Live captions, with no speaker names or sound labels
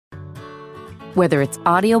Whether it's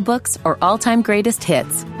audiobooks or all-time greatest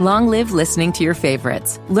hits, long live listening to your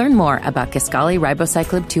favorites. Learn more about Kisqali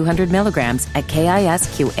Ribociclib 200 milligrams at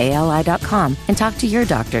KISQALI.com and talk to your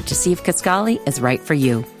doctor to see if Kisqali is right for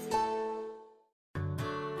you.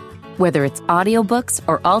 Whether it's audiobooks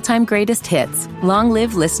or all-time greatest hits, long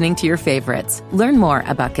live listening to your favorites. Learn more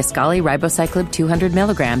about Kisqali Ribociclib 200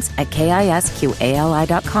 milligrams at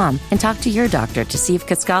KISQALI.com and talk to your doctor to see if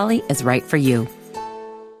Kisqali is right for you.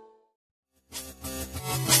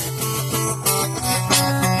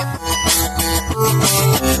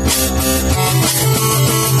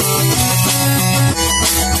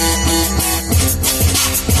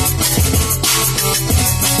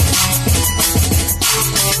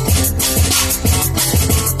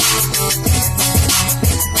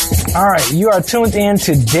 All right, you are tuned in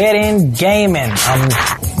to Dead End Gaming.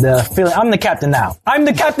 I'm the captain now. I'm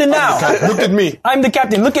the captain now. Look at me. I'm the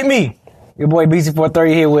captain. Look at me. Your boy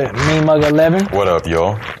BC430 here with Mean Mugger 11. What up,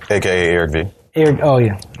 y'all? AKA Eric V. Eric, oh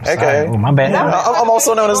yeah. AKA. Oh, my bad. I'm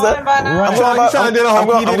also known as that. I'm trying to do the whole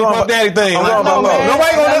Puff Daddy thing. Nobody gonna know.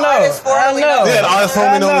 I know. Yeah, all this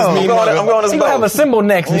homie known as Mean Mugger. I'm going as You have a symbol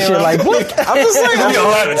next and shit like what? I'm just saying. I'm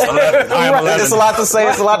 11. I am 11. It's a lot to say.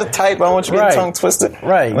 It's a lot to type. I don't want you to get tongue twisted.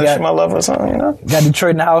 Right. Unless you're my lover or something, you know? Got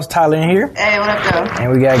Detroit in the house, Tyler in here. Hey, what up, though?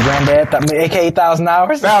 And we got Granddad, aka 1,000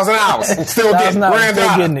 hours. 1,000 hours. Still getting it.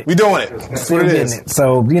 Still getting it. We doing it. That's what it is.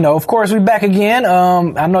 So, of course, we back again.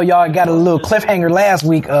 I know y'all got a little cliffhanger last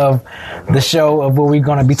week of the show of what we're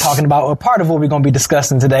going to be talking about, or part of what we're going to be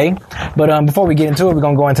discussing today. But before we get into it, we're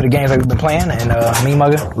going to go into the games that we've been playing. And Mean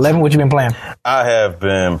Mugger 11, what you been playing? I have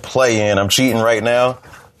been playing. I'm cheating right now.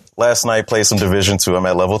 Last night, played some Division 2. I'm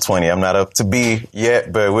at level 20. I'm not up to B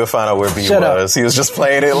yet, but we'll find out where B was. He was just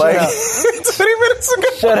playing it like 20 minutes ago.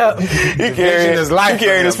 Shut up. He carried his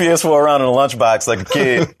PS4 around in a lunchbox like a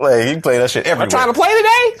kid. Like, he played that shit everywhere. I'm trying to play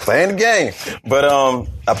today? Playing the game. But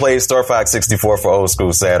I played Star Fox 64 for Old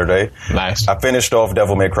School Saturday. Nice. I finished off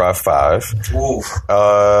Devil May Cry 5. Oof.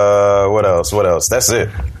 What else? That's it.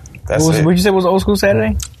 What you say was Old School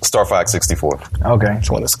Saturday? Star Fox 64. Okay. This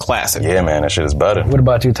one is classic. Yeah, man, that shit is better. What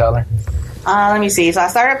about you, Tyler? Let me see. So I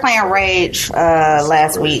started playing Rage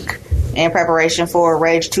last week in preparation for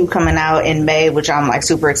Rage 2 coming out in May, which I'm like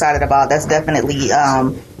super excited about. That's definitely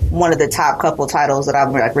one of the top couple titles that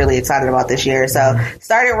I'm like really excited about this year. So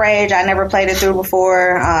started Rage. I never played it through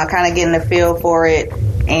before, kind of getting a feel for it,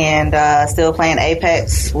 and still playing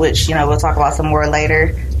Apex, which, we'll talk about some more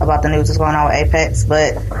later about the news that's going on with Apex.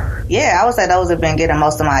 But yeah, I would say those have been getting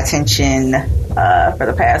most of my attention for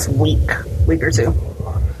the past week or two.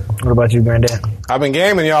 What about you, Granddad? I've been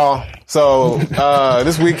gaming, y'all. So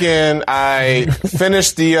this weekend I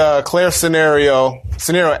finished the Claire scenario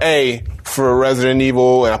A for Resident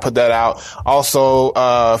Evil, and I put that out.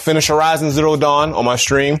 Also finished Horizon Zero Dawn on my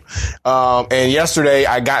stream. And yesterday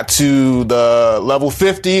I got to the level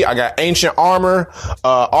 50. I got Ancient Armor,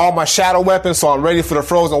 all my Shadow weapons, so I'm ready for the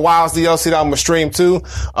Frozen Wilds DLC that I'm going to stream too.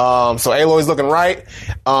 So Aloy's looking right.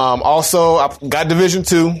 Also, I got Division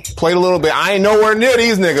 2, played a little bit. I ain't nowhere near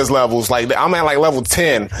these niggas levels. Like, I'm at like level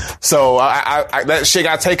 10. So I that shit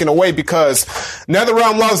got taken away because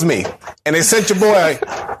NetherRealm loves me. And they sent your boy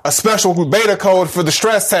a special beta code for the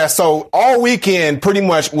stress test. So all weekend pretty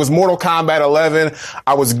much was Mortal Kombat 11.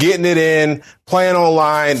 I was getting it in, playing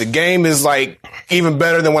online. The game is like even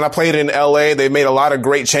better than when I played it in LA. They made a lot of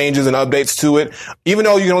great changes and updates to it. Even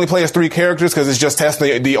though you can only play as 3 characters because it's just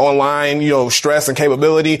testing the online, stress and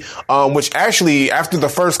capability, which actually after the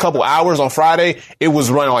first couple hours on Friday, it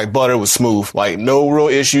was running like butter. It was smooth. Like no real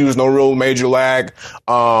issues, no real major lag.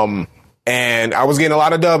 And I was getting a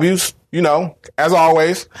lot of W's, as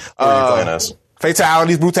always. Who are you playing as?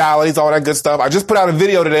 Fatalities, brutalities, all that good stuff. I just put out a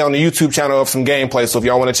video today on the YouTube channel of some gameplay, so if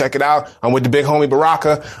y'all want to check it out, I'm with the big homie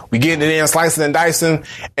Baraka. We getting it in, slicing and dicing,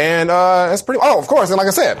 and it's pretty. Oh, of course, and like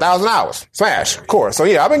I said, 1,000 hours, Smash, of course. So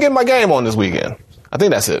yeah, I've been getting my game on this weekend. I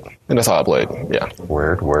think that's it. And that's all I played. Yeah.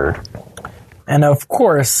 Word. And of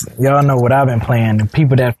course, y'all know what I've been playing. The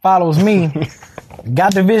people that follows me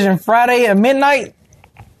got Division Friday at midnight.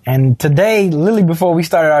 And today, literally before we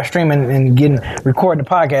started our stream and recording the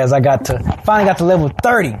podcast, I finally got to level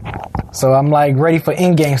 30. So I'm like ready for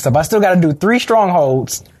in-game stuff. I still got to do 3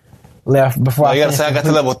 strongholds left before you gotta say I got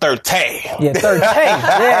to level 30. Yeah, 30.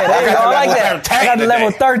 Yeah, there you go. I like that. I got to level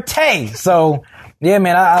 30. So yeah,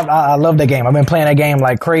 man, I love that game. I've been playing that game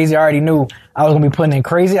like crazy. I already knew I was gonna be putting in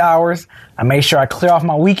crazy hours. I made sure I clear off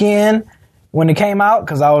my weekend when it came out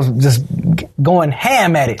because I was just going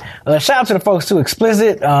ham at it. Shout out to the folks too,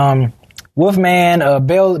 Explicit, Wolfman,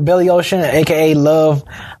 Belly Ocean, aka Love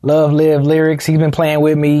Live Lyrics. He's been playing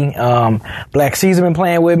with me. Black Caesar been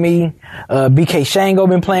playing with me. BK Shango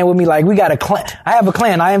been playing with me. Like, we got a clan. I have a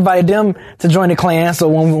clan. I invited them to join the clan. So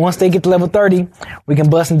once they get to level 30, we can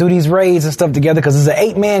bust and do these raids and stuff together. Cause it's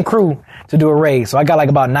an 8-man crew to do a raid. So I got like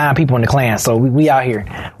about 9 people in the clan. So we out here.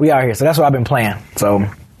 So that's what I've been playing. So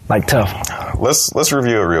like tough. Let's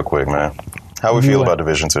review it real quick, man. How we feel about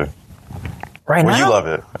Division 2? Right now, you love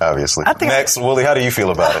it, obviously. Next, Wooly, how do you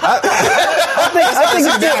feel about it? I think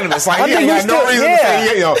it's unanimous. Like, you got no reason to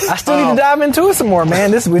say, yo. I still need to dive into it some more,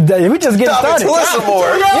 man. We just getting started. Into it some more.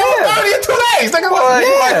 Yeah. 2 days. Think about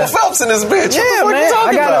it. Michael Phelps in this bitch. Yeah, what man.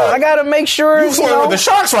 I gotta make sure. You swimming with the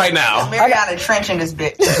sharks right now. I got a trench in this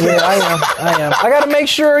bitch. Yeah, I am. I gotta make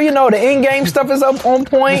sure, the in-game stuff is up on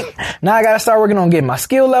point. Now I gotta start working on getting my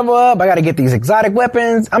skill level up. I gotta get these exotic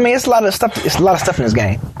weapons. I mean, it's a lot of stuff. It's a lot of stuff in this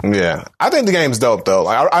game. Yeah, I think the game's dope though.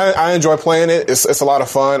 Like, I enjoy playing it. It's a lot of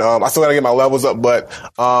fun. I still gotta get my levels up, but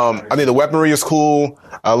I think the weaponry is cool.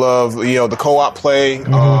 I love the co-op play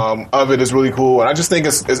of it is really cool, and I just think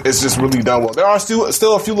it's just really done well. There are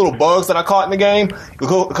still a few little bugs that I caught in the game, a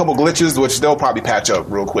couple glitches which they'll probably patch up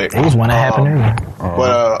real quick. It was one that happened earlier.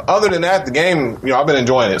 But other than that, the game, I've been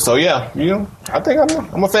enjoying it. So yeah, I think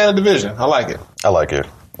I'm a fan of Division. I like it. I like it.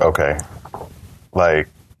 Okay, like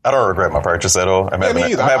I don't regret my purchase at all. I'm having a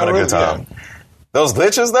good time. Yeah. Those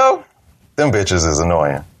glitches though, them bitches is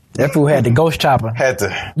annoying. That fool had the ghost chopper. Had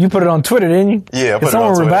to. You put it on Twitter, didn't you? Yeah, I put it on Twitter.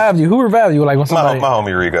 Someone revived you. Who revived you? Like when somebody... My homie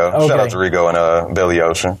Rigo. Okay. Shout out to Rigo and Belly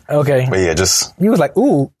Ocean. Okay. But yeah, just... You was like,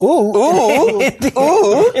 ooh. All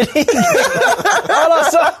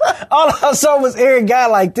I saw was Eric guy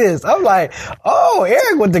like this. I'm like, oh,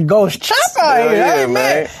 Eric with the ghost chopper out here. Yeah,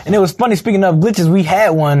 man. And it was funny, speaking of glitches, we had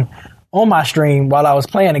one on my stream while I was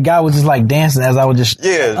playing. The guy was just like dancing as I was just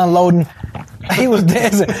unloading. He was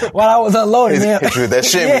dancing while I was unloading. Hit you with that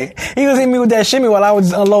shimmy. Yeah, he was hitting me with that shimmy while I was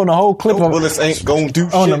just unloading a whole clip of bullets ain't gonna do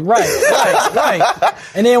on shit. Him. Right.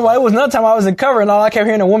 And then it was another time I was in cover and all I kept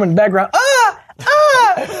hearing a woman in the background, I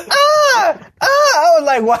was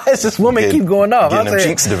like, why is this woman keep going off? Getting them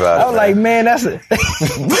cheeks divided. I was like, man, that's it.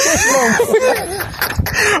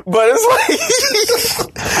 But it's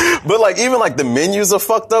like, but like even like the menus are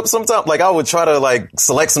fucked up sometimes. Like I would try to like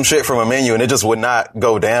select some shit from a menu and it just would not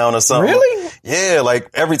go down or something. Really? Yeah,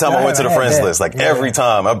 like every time I went to the friends list, like every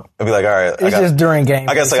time I'd be like, all right, it's just during game.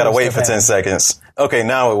 I guess I gotta wait for 10 seconds. Okay,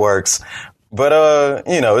 now it works. But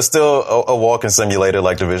it's still a walking simulator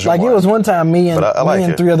like Division 1. Like it was one time me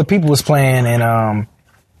and 3 other people was playing and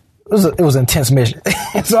it was an intense mission.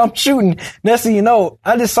 So I'm shooting. Next thing you know,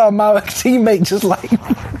 I just saw my teammate just like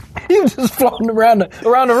he was just floating around the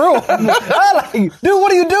room. I was like, dude,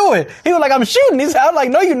 what are you doing? He was like, I'm shooting. I was like,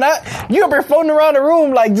 no, you're not. You up here floating around the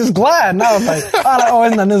room like just gliding. I was like, oh,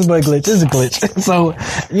 it's not this but a glitch. It's a glitch. So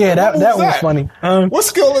yeah, that was funny. What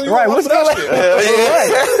skill level? Right.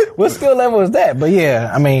 What skill level is that? But yeah,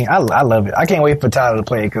 I mean, I love it. I can't wait for Tyler to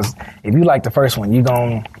play it because if you like the first one, you're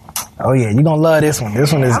gonna love this one.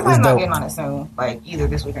 This one is I might dope. not get on it soon, like either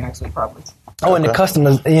this week or next week, probably. Oh, and the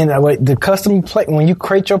custom play when you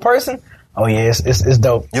create your person. Oh yeah, it's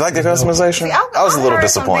dope. You like the customization? See, I was a little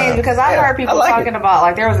disappointed because I heard people talking about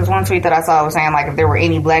like there was this one tweet that I saw was saying like if there were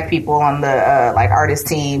any black people on the like artist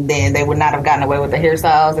team, then they would not have gotten away with the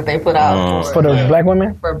hairstyles that they put out for the black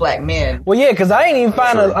women, for black men. Well, yeah, because I ain't even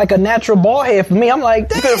find a natural bald head for me. I'm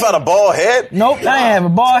like, you couldn't find a bald head? Nope, I didn't have a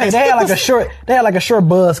bald head. They had like a short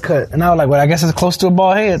buzz cut, and I was like, well, I guess it's close to a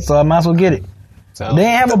bald head, so I might as well get it. They didn't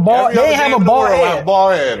have a bald. They didn't have a bald head.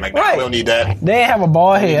 Bald head. Like, right. We don't need that. They didn't have a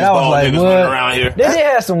bald head. I was like, what? They did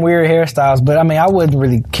have some weird hairstyles, but I mean, I wasn't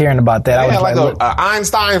really caring about that. They I was had like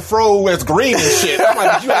Einstein fro that's green and shit. I'm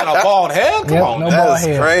like, you had a bald head? Come on, no bald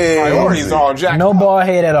head. Crazy. Priorities are all jacked. No bald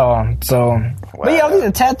head at all. So. Wow. But yeah, I did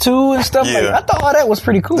a tattoo and stuff. Yeah. Like, I thought all that was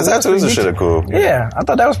pretty cool. The tattoos and shit are cool. Yeah, I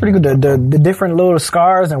thought that was pretty good. The different little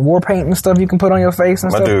scars and war paint and stuff you can put on your face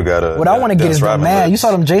and stuff. My dude got a. What I want to get is the mask. You saw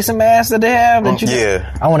them Jason masks that they have?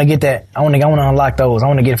 Yeah. I want to get that. I want to unlock those. I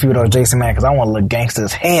want to get a few of those Jason masks because I want to look gangster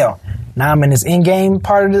as hell. Now I'm in this in-game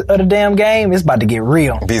part of the damn game. It's about to get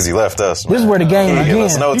real. BZ left us. Man. This is where the game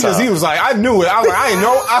begins. He was like, I knew it. I was like,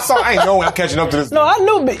 I ain't know I'm catching up to this. No, I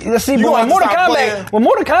knew. But when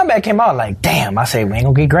Mortal Kombat came out, like, damn, I said, we ain't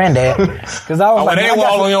gonna get Granddad. Because I was like, man,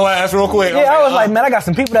 wall on your ass real quick. Yeah, I was like, man, I got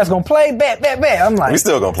some people that's gonna play. Bet. I'm like, we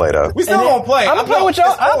still gonna play though. We still gonna play. I'm gonna play with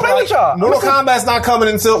y'all. I'll play with y'all. Mortal Kombat's not coming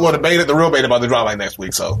until the real beta about to drop like next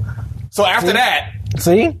week. So after that.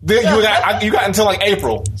 See? Then you got until like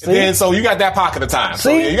April. Then, so you got that pocket of time. See?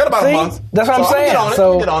 So you got about a month. That's what I'm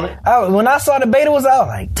saying. Get on it. When I saw the beta was out,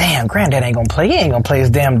 like, damn, Granddad ain't gonna play. He ain't gonna play his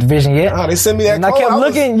damn division yet. Oh, they sent me that and code. I kept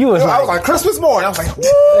looking. I was like Christmas morning. I was like,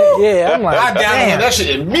 woo! Yeah, I'm like, I downloaded damn. that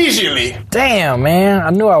shit immediately. Damn, man. I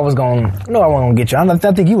knew I wasn't gonna get you. I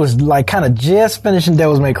think you was like kind of just finishing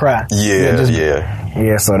Devils May Cry.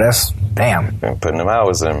 Yeah, so that's, damn. Been putting them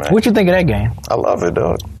hours in, man. What you think of that game? I love it,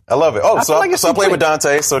 dog. I love it. Oh, so I played with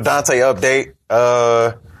Dante. So Dante update.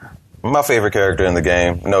 My favorite character in the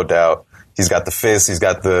game, no doubt. He's got the fist. He's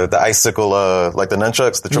got the icicle, like the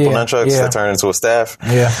nunchucks, the triple nunchucks that turn into a staff.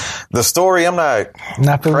 Yeah. The story, I'm not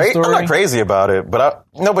crazy about it, but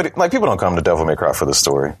people don't come to Devil May Cry for the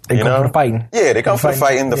story. They come for the fighting. Yeah, they come for the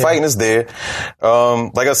fighting. The fighting is there.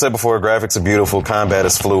 Like I said before, graphics are beautiful. Combat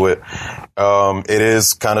is fluid. It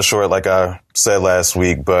is kind of short, like I said last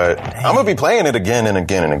week, but I'm going to be playing it again and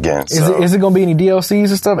again and again. Is it going to be any DLCs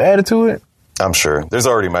and stuff added to it? I'm sure. There's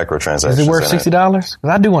already microtransactions. Is it worth $60? Because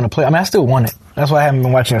I do want to play. I mean, I still want it. That's why I haven't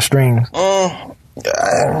been watching the streams.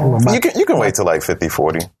 You can wait till like 50,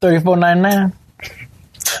 40. $34.99.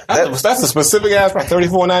 That's a specific ass price,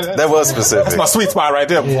 $34.99. That was specific. That's my sweet spot right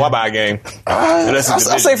there before I buy a game. I'll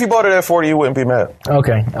say if you bought it at 40, you wouldn't be mad.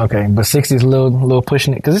 Okay. But 60 is a little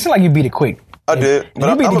pushing it. Because it seems like you beat it quick. I did. But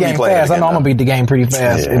you beat the game fast. I know I'm going to beat the game pretty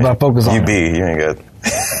fast if I focus on it. You ain't got...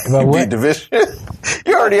 You beat Division.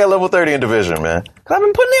 You're already at level 30 in Division, man. Cause I've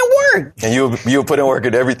been putting in work. And you put in work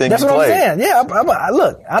at everything That's you play. That's what I'm saying. Yeah,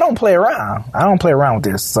 look, I don't play around. I don't play around with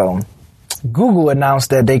this. So Google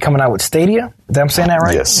announced that they coming out with Stadia. Is that I'm saying that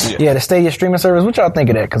right? Yes. Yeah, the Stadia streaming service. What y'all think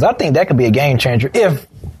of that? Because I think that could be a game changer if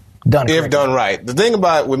done correctly. If done right. The thing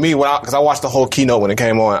about it with me, because I watched the whole keynote when it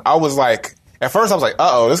came on, I was like, at first I was like,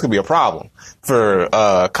 this could be a problem for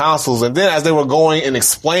consoles. And then as they were going and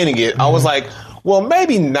explaining it, I was like, well,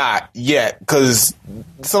 maybe not yet, because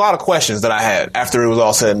it's a lot of questions that I had after it was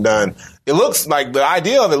all said and done. It looks like the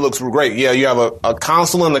idea of it looks great. Yeah, you have a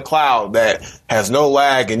console in the cloud that has no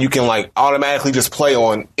lag, and you can like automatically just play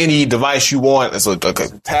on any device you want. It's a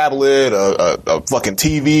tablet, a fucking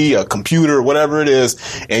TV, a computer, whatever it is,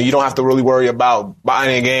 and you don't have to really worry about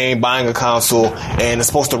buying a game, buying a console, and it's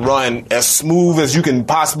supposed to run as smooth as you can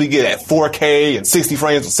possibly get at 4K and 60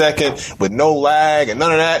 frames a second with no lag and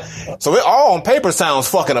none of that. So it all on paper sounds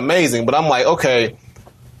fucking amazing, but I'm like, okay.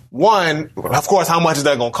 One, of course, how much is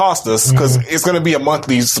that going to cost us? Because it's going to be a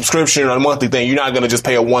monthly subscription or a monthly thing. You're not going to just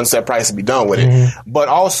pay a one set price and be done with it. But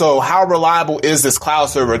also, how reliable is this cloud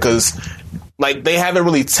server? Because like they haven't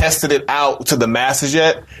really tested it out to the masses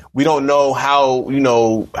yet. We don't know how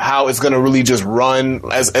it's going to really just run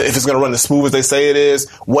if it's going to run as smooth as they say it is.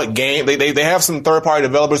 What game they have some third party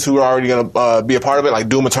developers who are already going to be a part of it. Like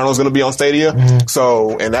Doom Eternal is going to be on Stadia.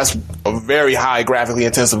 So, and that's a very high graphically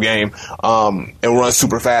intensive game. And runs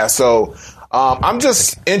super fast. So, I'm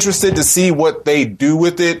just interested to see what they do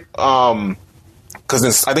with it.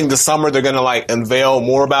 Because I think this summer they're going to like unveil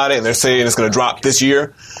more about it, and they're saying it's going to drop this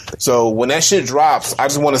year. So when that shit drops, I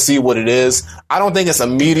just want to see what it is. I don't think it's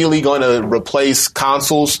immediately going to replace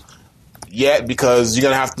consoles yet, because you're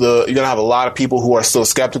going to have a lot of people who are still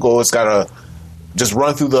skeptical. It's got to just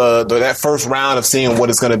run through that first round of seeing what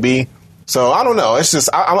it's going to be. So I don't know. It's just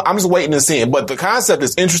I'm just waiting to see it. But the concept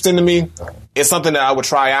is interesting to me. It's something that I would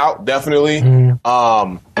try out, definitely.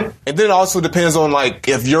 And then it also depends on like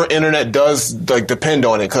if your internet does like depend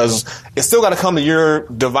on it, because it's still got to come to your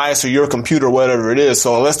device or your computer, whatever it is.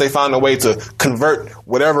 So unless they find a way to convert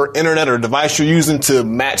whatever internet or device you're using to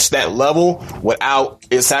match that level without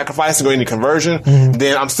it sacrificing or any conversion,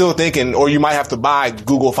 then I'm still thinking, or you might have to buy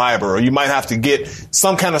Google Fiber, or you might have to get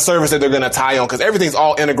some kind of service that they're going to tie on, because everything's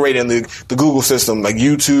all integrated in the Google system, like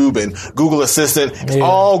YouTube and Google Assistant. It's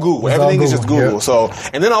all Google. Everything is just Google. Yep. So,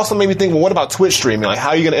 and then also made me think, well, what about Twitch streaming? Like, how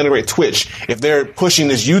are you going to integrate Twitch? If they're pushing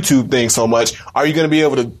this YouTube thing so much, are you going to be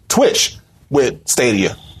able to Twitch with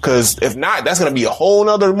Stadia? Because if not, that's going to be a whole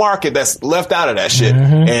nother market that's left out of that shit.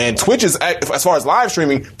 And Twitch is, as far as live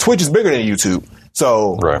streaming, Twitch is bigger than YouTube.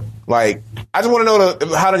 So, like, I just want to know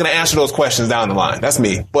how they're going to answer those questions down the line. That's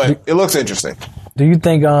me. But it looks interesting. Do you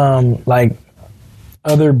think, like,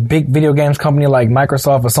 other big video games company like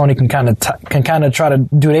Microsoft or Sony can kind of try to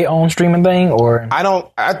do their own streaming thing? Or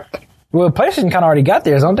well, PlayStation kind of already got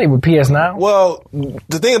theirs, don't they, with PS Now? Well,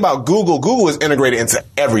 the thing about Google is integrated into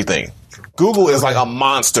everything. Google is like a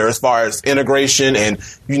monster as far as integration and,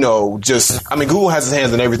 Google has its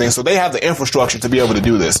hands in everything, so they have the infrastructure to be able to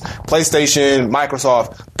do this. PlayStation,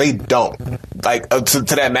 Microsoft, they don't, like, to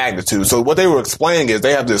that magnitude. So what they were explaining is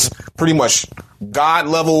they have this pretty much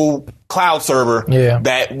God-level cloud server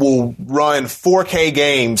that will run 4K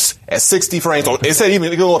games at 60 frames. Or it said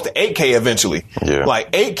even it go up to 8K eventually. Yeah.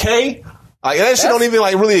 Like 8K, like that shit don't even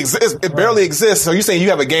like really exist. It barely exists. So you're saying you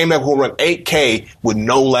have a game that will run 8K with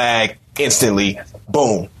no lag instantly?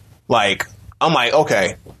 Boom. Like I'm like,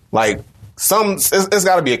 okay, like. It's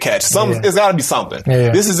got to be a catch. It's got to be something.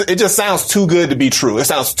 Yeah. It just sounds too good to be true. It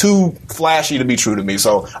sounds too flashy to be true to me.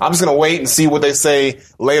 So I'm just going to wait and see what they say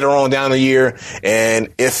later on down the year.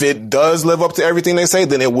 And if it does live up to everything they say,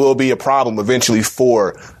 then it will be a problem eventually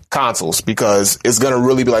for consoles, because it's going to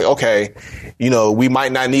really be like, okay, we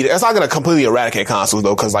might not need it. It's not going to completely eradicate consoles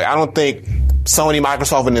though, because like I don't think Sony,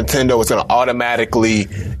 Microsoft, and Nintendo is going to automatically,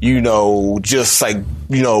 just like,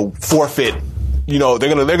 forfeit.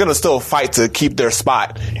 They're gonna still fight to keep their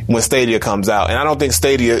spot when Stadia comes out, and I don't think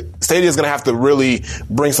Stadia is gonna have to really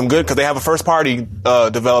bring some good, because they have a first party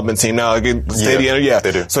development team now. Again, Stadia,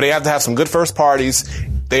 they do. So they have to have some good first parties.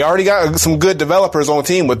 They already got some good developers on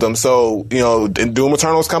team with them. So, Doom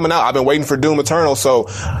Eternal's coming out. I've been waiting for Doom Eternal. So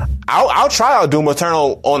I'll try out Doom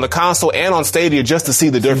Eternal on the console and on Stadia just to see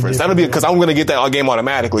the difference. That'll be because I'm going to get that game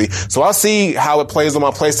automatically. So I'll see how it plays on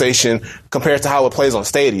my PlayStation compared to how it plays on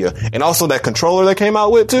Stadia. And also that controller they came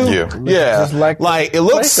out with too. Yeah. Just like it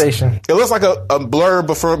looks like a blur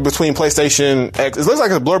between PlayStation X. It looks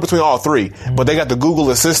like a blur between all three. But they got the Google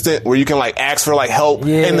Assistant where you can like ask for like help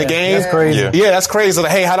in the game. That's crazy. Yeah, that's crazy. So,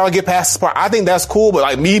 hey, how do I get past this part? I think that's cool, but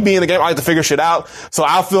like me being in the game, I like to figure shit out. So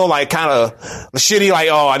I feel like kind of shitty, like,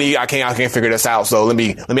 oh, I can't figure this out. So let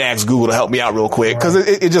me ask Google to help me out real quick, because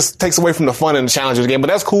it just takes away from the fun and the challenge of the game. But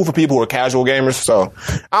that's cool for people who are casual gamers. So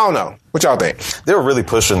I don't know. What y'all think? They were really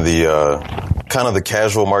pushing the kind of the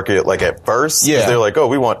casual market, like at first. Yeah. They're like, oh,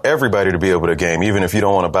 we want everybody to be able to game, even if you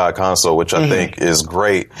don't want to buy a console, which I think is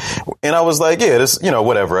great. And I was like, yeah, this,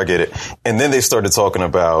 whatever, I get it. And then they started talking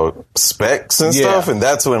about specs and stuff, and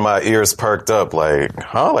that's when my ears perked up, like,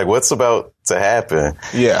 huh? Like, what's about to happen?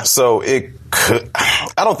 Yeah. So I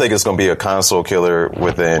don't think it's going to be a console killer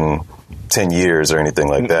within 10 years or anything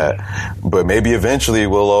like that. But maybe eventually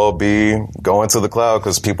we'll all be going to the cloud,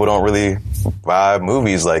 because people don't really buy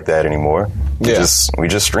movies like that anymore. We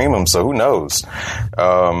just stream them. So who knows?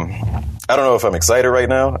 I don't know if I'm excited right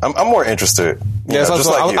now. I'm more interested. Yeah,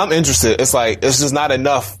 I'm interested. It's like, it's just not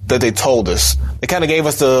enough that they told us. They kind of gave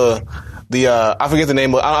us the I forget the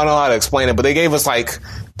name, I don't know how to explain it, but they gave us like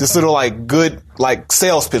this little like good like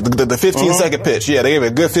sales pitch, the 15-second pitch. Yeah, they gave a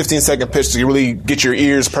good 15-second pitch to really get your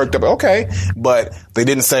ears perked up. Okay, but they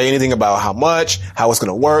didn't say anything about how much, how it's going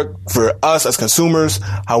to work for us as consumers,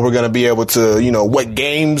 how we're going to be able to, what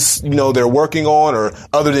games, they're working on, or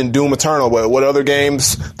other than Doom Eternal, what other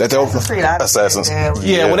games that they'll... Assassins.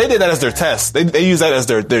 Yeah, well, they did that as their test. They used that as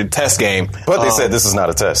their test game. But they said this is not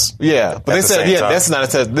a test. Yeah, but they said, that's not a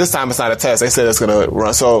test. This time it's not a test. They said it's going to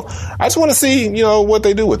run. So I just want to see, what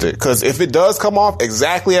they do with it. Because if it does come off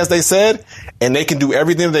exactly as they said, and they can do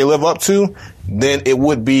everything they live up to, then it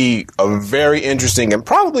would be a very interesting and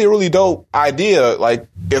probably a really dope idea. Like,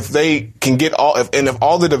 if they can get if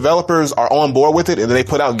all the developers are on board with it, and they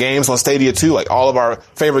put out games on Stadia too, like all of our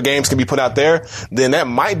favorite games can be put out there, then that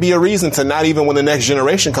might be a reason to not even when the next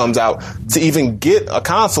generation comes out to even get a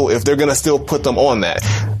console, if they're going to still put them on that.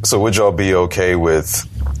 So would y'all be okay with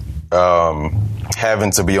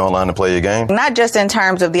having to be online to play your game? Not just in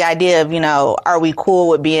terms of the idea of, are we cool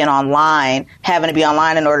with being online, having to be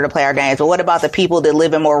online in order to play our games, but what about the people that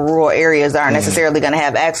live in more rural areas that aren't necessarily going to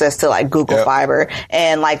have access to like Google Fiber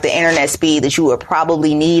and like the internet speed that you would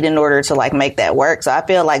probably need in order to like make that work? So I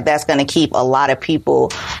feel like that's going to keep a lot of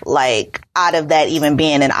people like out of that even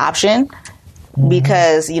being an option.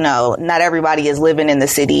 Because, not everybody is living in the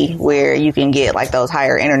city where you can get like those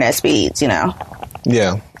higher internet speeds,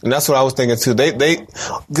 Yeah. And that's what I was thinking too.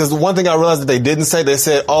 Because the one thing I realized that they didn't say, they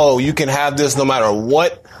said, oh, you can have this no matter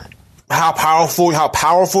how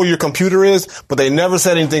powerful your computer is, but they never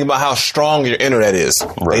said anything about how strong your internet is.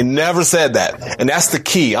 Right. They never said that. And that's the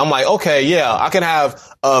key. I'm like, okay, yeah, I can have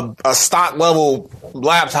a stock level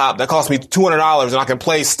laptop that costs me $200 and I can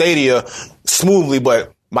play Stadia smoothly,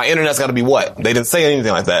 but my internet's got to be what? They didn't say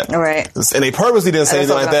anything like that. Right. And they purposely didn't say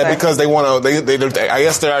anything like that because they want to, I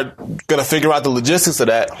guess they're going to figure out the logistics of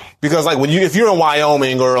that. Because like if you're in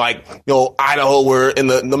Wyoming or like, Idaho, we're in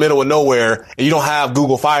the middle of nowhere and you don't have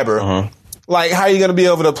Google Fiber, like how are you going to be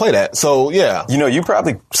able to play that? So yeah. You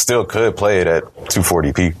probably still could play it at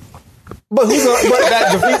 240p. But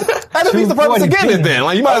that defeats the purpose of getting it then.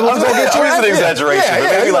 Like, you might as well just go get your an exaggeration,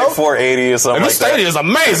 but maybe like 480 or something like that. This stadium is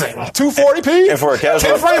amazing. 240p? And for a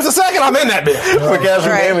casual 10 frames a second, I'm in that bitch. For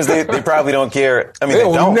casual gamers, they probably don't care. I mean, they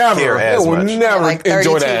don't care as much. They will never like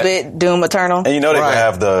enjoy that. 32-bit Doom Eternal. And you know they're going to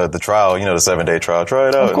have the trial, the 7-day trial. Try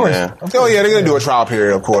it out. Of course. Oh yeah, they're going to do a trial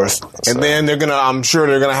period, of course. And then I'm sure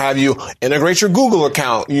they're going to have you integrate your Google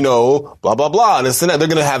account, blah, blah, blah. And this and that. They're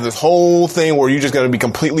going to have this whole thing where you're just going to be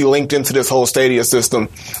completely linked into this whole Stadia system.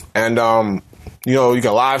 And, you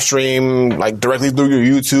can live stream like directly through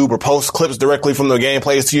your YouTube or post clips directly from the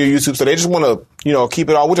gameplays to your YouTube. So they just want to, keep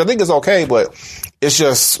it all, which I think is okay, but it's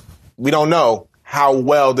just, we don't know how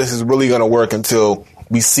well this is really going to work until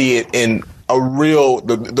we see it in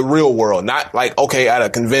the real world. Not like, okay, at a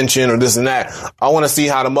convention or this and that. I want to see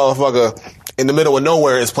how the motherfucker in the middle of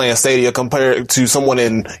nowhere is playing Stadia compared to someone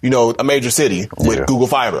in, a major city with Google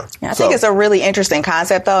Fiber. Yeah, I think it's a really interesting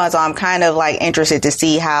concept though. And so I'm kind of like interested to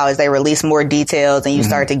see how as they release more details and you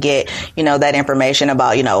start to get, that information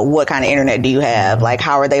about, what kind of internet do you have? Like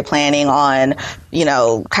how are they planning on,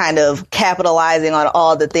 kind of capitalizing on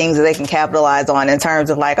all the things that they can capitalize on in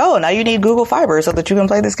terms of like, oh, now you need Google Fiber so that you can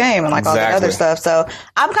play this game and like all that other stuff. So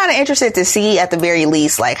I'm kind of interested to see at the very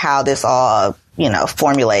least like how this all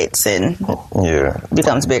formulates and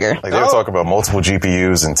becomes bigger. Like they were talking about multiple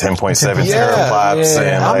GPUs and 10.7 teraflops.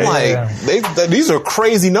 And I'm like, these are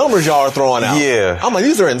crazy numbers y'all are throwing out. Yeah. I'm like,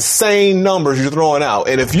 these are insane numbers you're throwing out.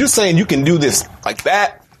 And if you're saying you can do this like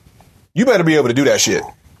that, you better be able to do that shit.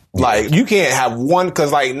 Like, you can't have one,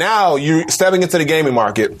 because like now you're stepping into the gaming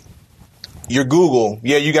market. You're Google.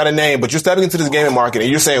 Yeah, you got a name, but you're stepping into this gaming market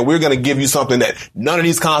and you're saying we're going to give you something that none of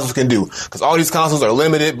these consoles can do. Because all these consoles are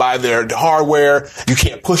limited by their hardware. You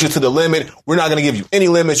can't push it to the limit. We're not going to give you any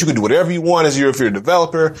limits. You can do whatever you want if you're a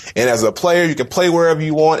developer. And as a player, you can play wherever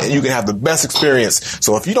you want and you can have the best experience.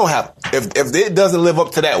 So if you don't have, if it doesn't live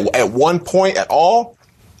up to that at one point at all,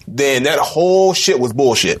 then that whole shit was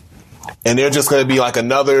bullshit. And they're just going to be like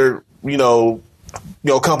another,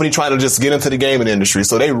 company trying to just get into the gaming industry.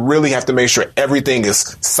 So they really have to make sure everything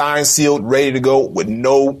is signed, sealed, ready to go with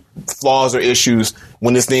no flaws or issues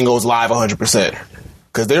when this thing goes live 100%.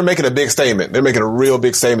 Because they're making a big statement. They're making a real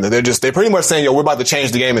big statement. They're pretty much saying, we're about to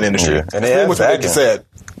change the gaming industry. Yeah. And they have backing.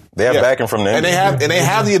 They have backing from them. And they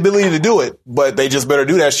have the ability to do it, but they just better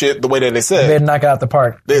do that shit the way that they said. They knock it out the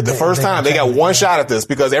park. The first time they got one shot at this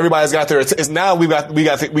because everybody's got their. It's now we got the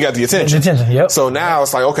attention. The attention. Yep. So now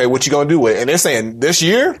it's like, okay, what you gonna do with it? And they're saying this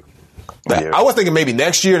year. I was thinking maybe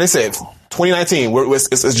next year. They said 2019. It's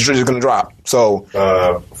just going to drop. So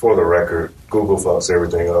for the record, Google fucks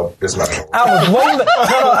everything up. It's not. I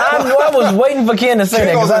was waiting for Ken to say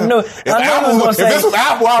that because I knew he was going to say. If this was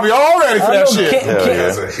Apple, I'll be all ready for that shit. Ken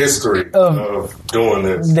has a history of doing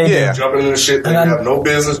this. Jumping in the shit they have no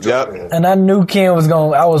business jumping in. And I knew Ken was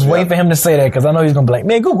going. I was waiting for him to say that because I know he's going to be like,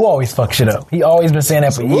 man, Google always fuck shit up. He always been saying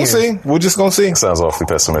that for years. We'll see. We're just going to see. Sounds awfully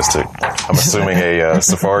pessimistic. I'm assuming a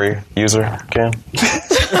Safari user, Ken.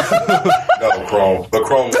 No, Chrome. But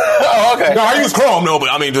Chrome. Oh, okay. No, I use Chrome, but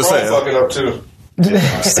I mean, just Chrome saying. fucking up too.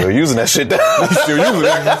 Still using that shit. Still using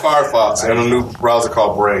it. Firefox and a new browser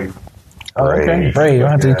called Brave. Oh, okay. Brave.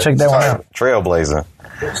 I have to check that one out. Trailblazing.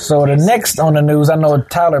 So the next on the news, I know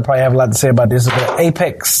Tyler probably have a lot to say about this, but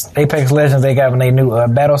Apex Legends, they got a new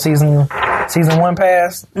battle season 1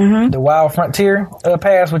 pass, the Wild Frontier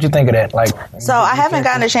pass. What you think of that? So I haven't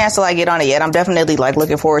gotten a chance to get on it yet. I'm definitely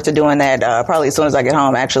looking forward to doing that probably as soon as I get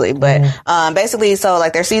home, actually. But basically, so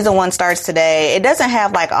their season 1 starts today. It doesn't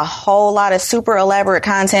have a whole lot of super elaborate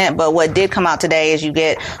content, but what did come out today is you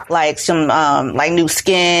get some new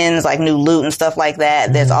skins, new loot and stuff like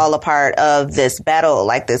that. That's all a part of this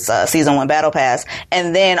battle, this season 1 battle pass.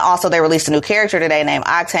 And then also they released a new character today named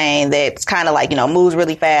Octane that's kind of moves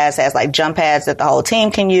really fast, has jump pads that the whole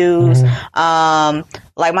team can use.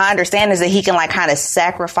 My understanding is that he can kind of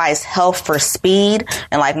sacrifice health for speed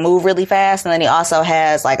and move really fast. And then he also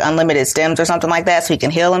has unlimited stems or something like that so he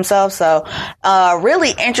can heal himself. So,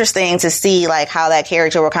 really interesting to see how that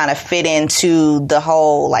character will kind of fit into the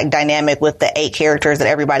whole dynamic with the 8 characters that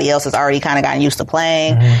everybody else has already kind of gotten used to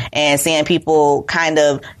playing and seeing people kind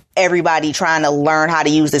of everybody trying to learn how to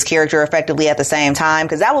use this character effectively at the same time.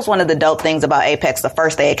 Because that was one of the dope things about Apex the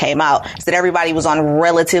first day it came out, is that everybody was on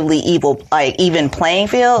relatively even playing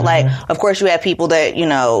field. Of course, you have people that,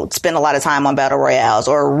 spend a lot of time on battle royales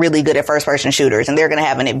or are really good at first person shooters, and they're going to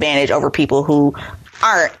have an advantage over people who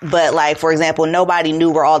aren't. But like, for example, nobody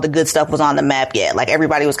knew where all the good stuff was on the map yet. Like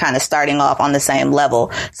everybody was kind of starting off on the same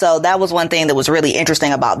level. So that was one thing that was really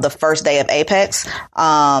interesting about the first day of Apex,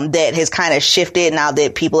 that has kind of shifted now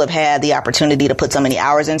that people have had the opportunity to put so many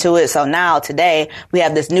hours into it. So now today we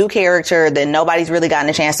have this new character that nobody's really gotten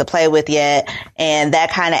a chance to play with yet. And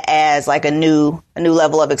that kind of adds like a new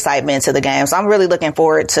level of excitement to the game. So I'm really looking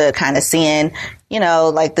forward to kind of seeing, you know,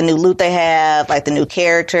 like the new loot they have, like the new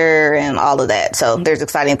character and all of that. So there's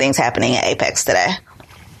exciting things happening in Apex today.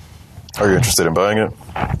 Are you interested in buying it?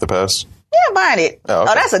 The pass? Yeah, I'm buying it. Oh,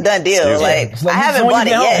 okay. That's a done deal. Like I haven't bought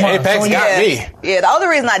it yet. Apex got me. Yeah, the only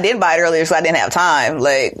reason I didn't buy it earlier is because I didn't have time,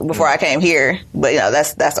 like before I came here. But you know,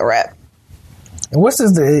 that's a wrap. And what's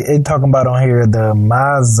this they talking about on here? The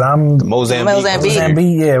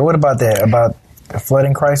Mozambique. Yeah, what about that? About the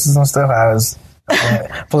flooding crisis and stuff? How is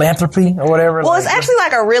philanthropy or whatever? Well, it's actually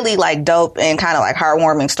like a really like dope and kind of like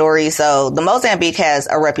heartwarming story. So the Mozambique has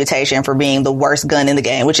a reputation for being the worst gun in the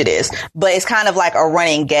game, which it is. But it's kind of like a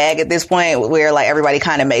running gag at this point where like everybody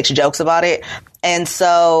kind of makes jokes about it. And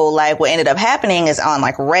so like what ended up happening is on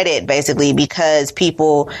like Reddit, basically, because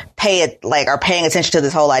people are paying attention to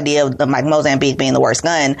this whole idea of like Mozambique being the worst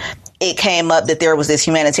gun. It came up that there was this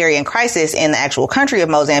humanitarian crisis in the actual country of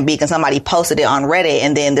Mozambique, and somebody posted it on Reddit,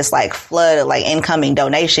 and then this like flood of like incoming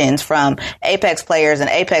donations from Apex players and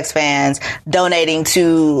Apex fans donating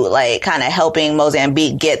to like kind of helping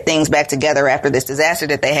Mozambique get things back together after this disaster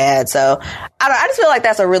that they had. So I just feel like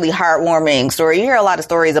that's a really heartwarming story. You hear a lot of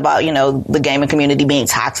stories about, you know, the gaming community being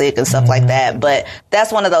toxic and stuff like that, but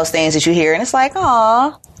that's one of those things that you hear and it's like,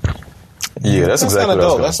 aw. Yeah, that's exactly what I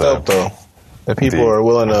was dope. That's dope though. That people are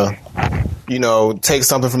willing to, you know, take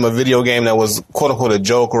something from a video game that was quote unquote a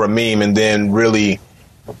joke or a meme and then really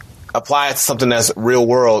apply it to something that's real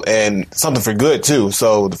world and something for good too.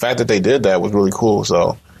 So the fact that they did that was really cool.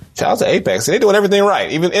 So shout out to Apex. They're doing everything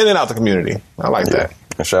right, even in and out the community. I like that.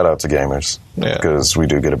 And shout out to gamers, because we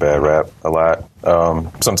do get a bad rap a lot,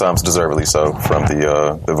 sometimes deservedly so, from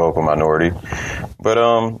the vocal minority. But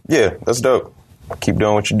yeah, that's dope. Keep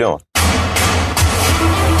doing what you're doing.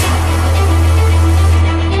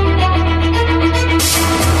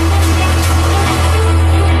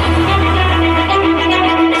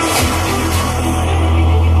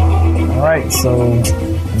 All right, so I'm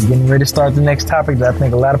getting ready to start the next topic that I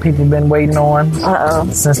think a lot of people have been waiting on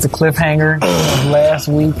since the cliffhanger of last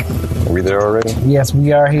week. Are we there already? Yes,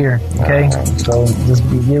 we are here. Okay, so just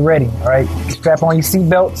get ready. All right, strap on your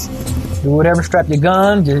seatbelts, do whatever, strap your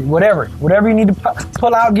gun, just whatever you need to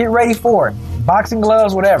pull out, get ready for it. Boxing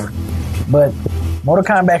gloves, whatever. But Mortal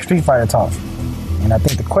Kombat Street Fighter talk, and I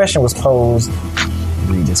think the question was posed.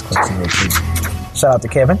 Read this question real quick. Shout out to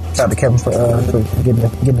Kevin. Shout out to Kevin for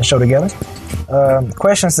getting the show together. The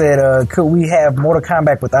question said, could we have Mortal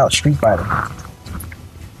Kombat without Street Fighter?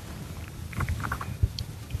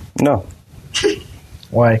 No.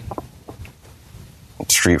 Why?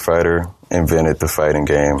 Street Fighter invented the fighting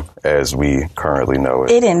game as we currently know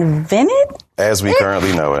it. It invented? As we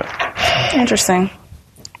currently know it. Interesting.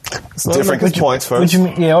 So different points first. What you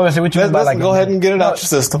mean? Yeah, obviously, what you mean by like go ahead and get it out your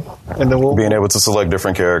system, and then we'll being able to select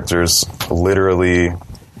different characters, literally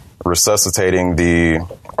resuscitating the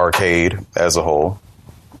arcade as a whole,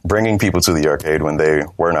 bringing people to the arcade when they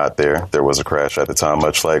were not there. There was a crash at the time,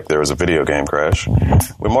 much like there was a video game crash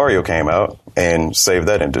when Mario came out and saved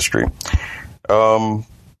that industry.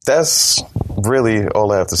 That's really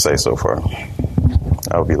all I have to say so far.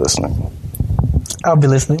 I'll be listening. I'll be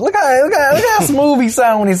listening. Look how smooth he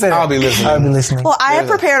sound when he said I'll be listening. Well, I have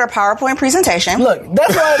prepared a PowerPoint presentation. Look,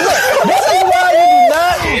 that's why. This is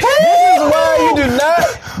why you do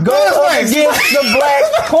not go up against the Black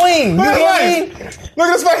Queen. You get me? Look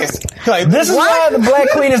at his face. Like, this is why the Black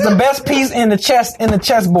Queen is the best piece in the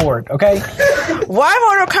chessboard. Okay. Why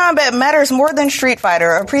Mortal Kombat matters more than Street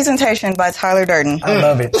Fighter? A presentation by Tyler Durden. I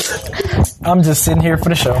love it. I'm just sitting here for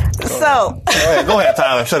the show. So go ahead,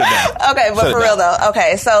 Tyler. Shut it down. Okay, but for real though.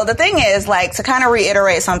 Okay, so the thing is, like, to kind of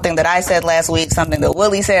reiterate something that I said last week, something that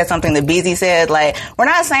Willie said, something that Beezy said. Like, we're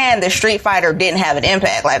not saying that Street Fighter didn't have an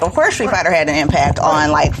impact. Like, of course, Street Fighter had an impact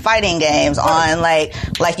on like fighting games, on like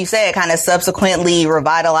you said, kind of subsequently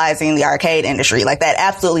revitalizing the arcade industry. Like, that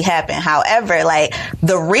absolutely happened. However, like,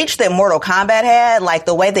 the reach that Mortal Kombat had, like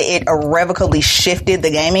the way that it irrevocably shifted the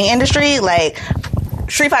gaming industry, like,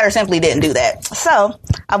 Street Fighter simply didn't do that. So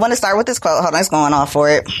I want to start with this quote. Hold on, it's going off for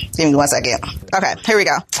it. Give me 1 second. Okay, here we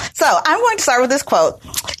go. So I'm going to start with this quote.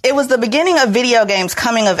 It was the beginning of video games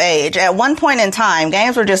coming of age. At one point in time,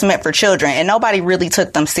 games were just meant for children and nobody really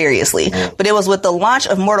took them seriously. But it was with the launch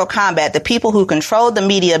of Mortal Kombat that people who controlled the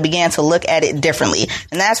media began to look at it differently.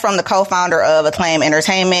 And that's from the co-founder of Acclaim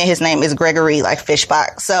Entertainment. His name is Gregory, like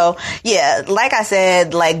Fishbach. So yeah, like I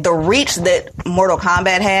said, like the reach that Mortal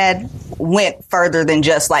Kombat had went further than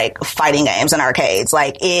just like fighting games in arcades.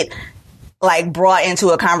 Like it like brought into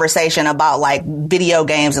a conversation about like video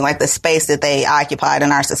games and like the space that they occupied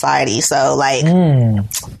in our society. So like,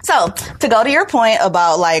 so to go to your point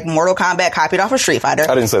about like Mortal Kombat copied off of Street Fighter.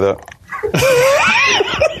 I didn't say that.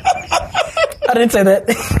 I didn't say that.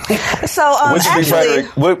 So, actually,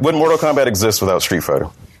 would Mortal Kombat exist without Street Fighter?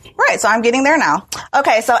 Right. So I'm getting there now.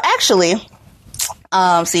 Okay. So actually,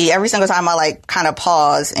 see, every single time I like kind of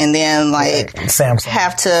pause and then like Samsung.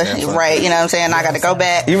 Have to, right, you know what I'm saying? I got to go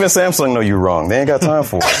back. Even Samsung know you wrong. They ain't got time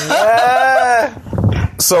for it.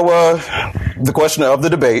 So, the question of the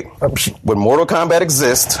debate, would Mortal Kombat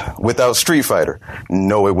exist without Street Fighter?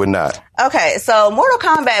 No, it would not. Okay, so Mortal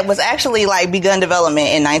Kombat was actually like begun development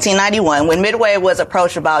in 1991 when Midway was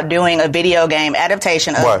approached about doing a video game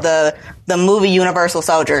adaptation of the movie Universal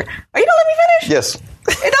Soldier. Are you gonna let me finish? Yes.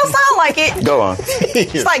 It don't sound like it. Go on.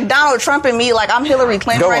 It's like Donald Trump and me, like I'm Hillary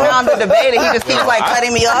Clinton now in the debate, and he just keeps like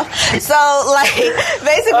cutting me off. So like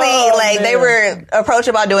basically, they were approached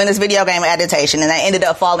about doing this video game adaptation, and that ended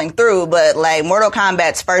up falling through. But like Mortal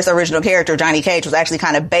Kombat's first original character, Johnny Cage, was actually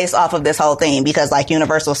kind of based off of this whole thing because like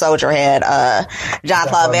Universal Soldier had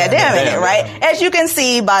Jean-Claude Van Damme in it, right? As you can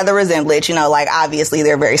see by the resemblance, you know, like obviously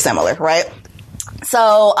they're very similar, right?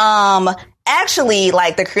 So actually,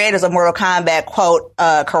 like, the creators of Mortal Kombat quote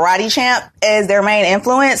Karate Champ as their main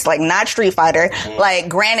influence, like, not Street Fighter. Like,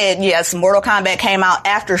 granted, yes, Mortal Kombat came out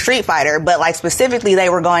after Street Fighter, but, like, specifically they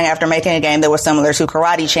were going after making a game that was similar to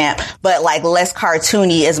Karate Champ, but, like, less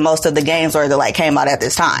cartoony as most of the games were that, like, came out at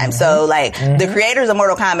this time. So, like, the creators of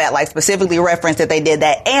Mortal Kombat, like, specifically referenced that they did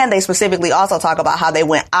that, and they specifically also talk about how they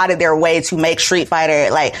went out of their way to make Street Fighter,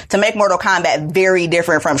 like, to make Mortal Kombat very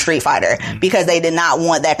different from Street Fighter, because they did not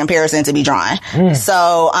want that comparison to be drawn.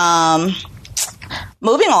 So,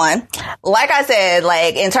 moving on, like I said,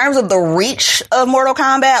 like in terms of the reach of Mortal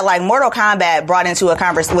Kombat, like Mortal Kombat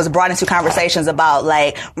was brought into conversations about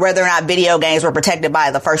like whether or not video games were protected by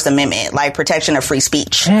the First Amendment, like protection of free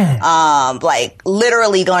speech, like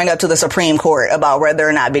literally going up to the Supreme Court about whether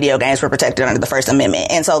or not video games were protected under the First Amendment.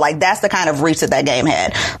 And so like that's the kind of reach that game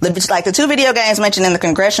had. Like the two video games mentioned in the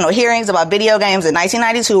congressional hearings about video games in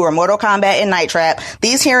 1992 were Mortal Kombat and Night Trap.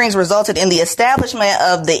 These hearings resulted in the establishment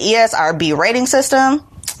of the ESRB rating system.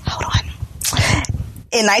 Hold on.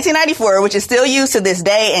 In 1994, which is still used to this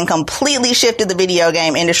day and completely shifted the video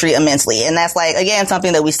game industry immensely. And that's like, again,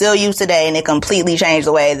 something that we still use today, and it completely changed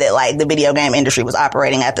the way that like the video game industry was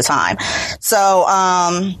operating at the time. So,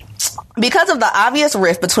 because of the obvious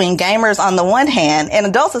rift between gamers on the one hand and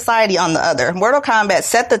adult society on the other, Mortal Kombat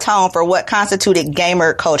set the tone for what constituted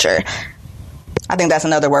gamer culture. I think that's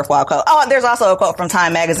another worthwhile quote. Oh, there's also a quote from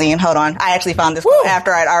Time Magazine. Hold on. I actually found this quote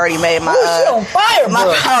after I'd already made my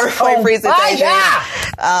my PowerPoint presentation.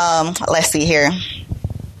 Let's see here.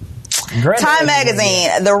 Time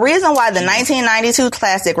Magazine. The reason why the 1992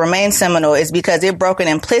 classic remains seminal is because it broke an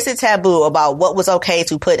implicit taboo about what was okay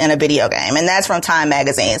to put in a video game. And that's from Time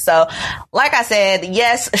Magazine. So, like I said,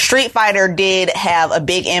 yes, Street Fighter did have a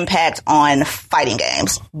big impact on fighting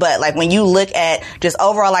games. But, like, when you look at just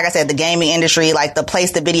overall, like I said, the gaming industry, like the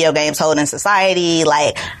place that video games hold in society,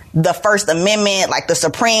 like the First Amendment, like the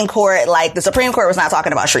Supreme Court was not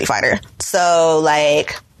talking about Street Fighter. So,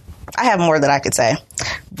 like, I have more that I could say,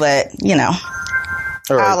 but you know,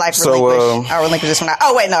 right. I'll relinquish this one.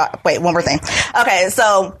 Wait, one more thing. Okay,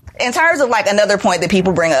 so in terms of like another point that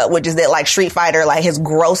people bring up, which is that like Street Fighter like has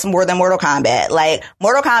grossed more than Mortal Kombat. Like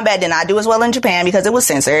Mortal Kombat did not do as well in Japan because it was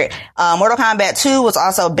censored. Mortal Kombat 2 was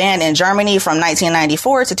also banned in Germany from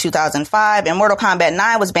 1994 to 2005, and Mortal Kombat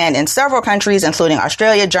 9 was banned in several countries, including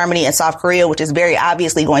Australia, Germany, and South Korea, which is very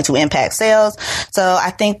obviously going to impact sales. So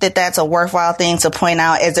I think that that's a worthwhile thing to point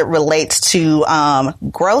out as it relates to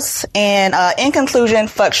gross. And in conclusion,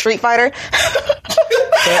 fuck Street Fighter.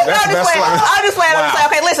 I'll just play.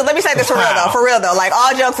 Okay, listen, let me say this for real though. Like,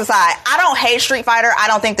 all jokes aside, I don't hate Street Fighter. I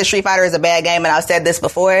don't think that Street Fighter is a bad game, and I've said this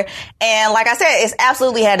before. And like I said, it's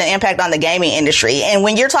absolutely had an impact on the gaming industry. And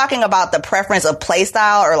when you're talking about the preference of play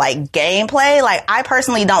style or like gameplay, like I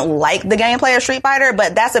personally don't like the gameplay of Street Fighter,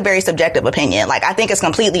 but that's a very subjective opinion. Like, I think it's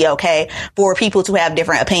completely okay for people to have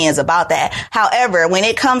different opinions about that. However, when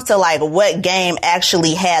it comes to like what game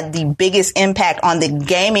actually had the biggest impact on the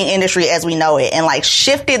gaming industry as we know it, and like shifted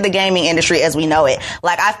shifted the gaming industry as we know it.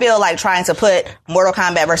 Like, I feel like trying to put Mortal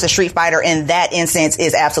Kombat versus Street Fighter in that instance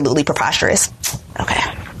is absolutely preposterous. Okay.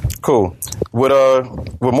 Cool. Would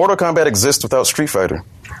Mortal Kombat exist without Street Fighter?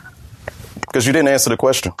 Because you didn't answer the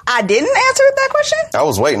question. I didn't answer that question? I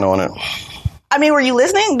was waiting on it. I mean, were you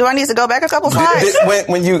listening? Do I need to go back a couple slides?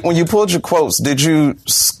 When you pulled your quotes, did you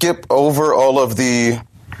skip over all of the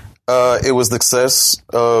it was the success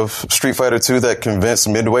of Street Fighter 2 that convinced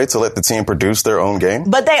Midway to let the team produce their own game?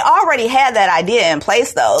 But they already had that idea in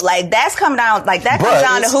place, though. Like, that comes down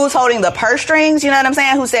to who's holding the purse strings, you know what I'm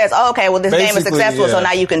saying? Who says, oh, okay, well, this game is successful, so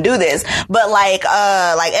now you can do this. But like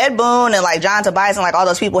Ed Boon and like John Tobias and like all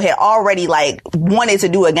those people had already like wanted to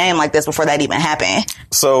do a game like this before that even happened.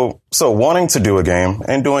 So wanting to do a game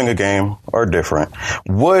and doing a game are different.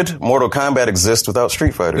 Would Mortal Kombat exist without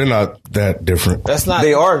Street Fighter? They're not that different.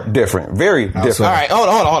 They are different. Very different. All right, hold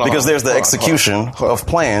on. Because there's the execution of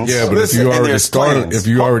plans. Yeah, but if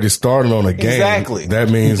you already started on a game, exactly. That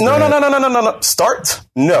means no. Start?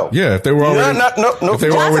 No. Yeah, if they were already no. If they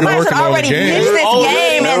were already working on the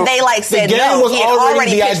game, and they like said the game was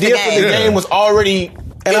already the idea for the game was already.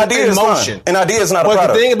 An idea is motion. An idea is not a product.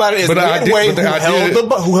 But the thing about it is Midway,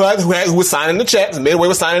 who was signing the checks, Midway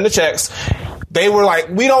was signing the checks. They were like,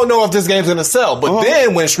 we don't know if this game's going to sell. But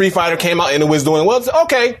then when Street Fighter came out and it was doing well,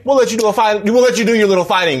 okay, we'll let you do your little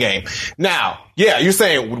fighting game. Now, yeah, you're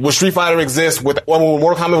saying, would Street Fighter exist will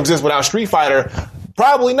Mortal Kombat exist without Street Fighter?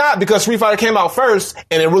 Probably not, because Street Fighter came out first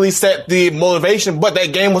and it really set the motivation, but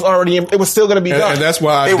that game was already, it was still going to be done. And that's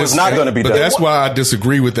why it was not going to be done. But that's why I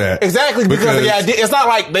disagree with that. Exactly, because of the idea. It's not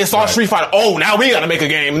like they saw Street Fighter, oh, now we got to make a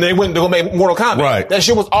game, and they went to go make Mortal Kombat. Right. That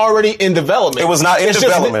shit was already in development. It was not in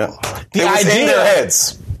development. The it was idea in their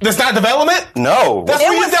heads. That's not development? No. That's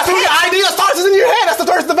when the idea starts is in your head. That's the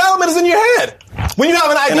first development is in your head. When you have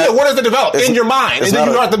an idea, what does it develop? In your mind. And then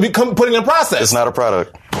you have to become putting in process. It's not a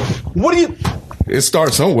product. What do you... It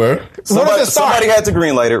starts somewhere. Somebody had to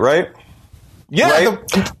greenlight it, right? Yeah.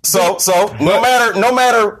 Right? So no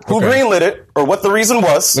matter who greenlit it or what the reason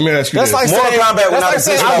was. Let me ask you this. Mortal Kombat would not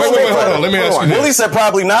exist. Wait, hold on. Let me ask you this. Willie said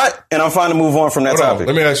probably not, and I'm fine to move on from that topic.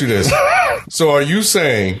 Let me ask you this. So are you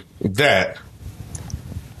saying that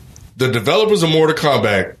the developers of Mortal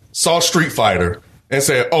Kombat saw Street Fighter and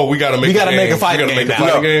said, "Oh, we got to make a fighting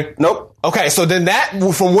game." Nope. Okay, so then that,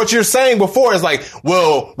 from what you're saying before, is like,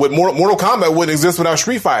 well, Mortal Kombat wouldn't exist without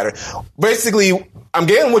Street Fighter. Basically, I'm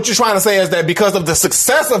getting what you're trying to say is that because of the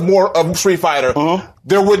success of Street Fighter,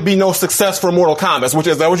 there would be no success for Mortal Kombat. Is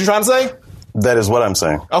that what you're trying to say? That is what I'm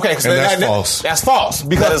saying. Okay, so that's false. That's false.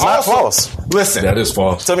 Because that is not false. Listen. That is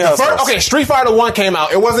false. Tell me how it's false. Okay, Street Fighter 1 came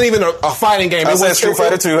out. It wasn't even a fighting game. I said Street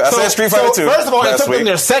Fighter 2. I said Street Fighter 2. First of all, it took them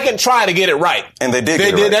their second try to get it right. And they did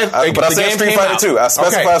get it right. But I said Street Fighter 2. I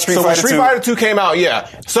specified Street Fighter 2. So when Street Fighter 2 came out, yeah.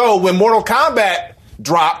 So when Mortal Kombat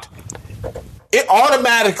dropped, it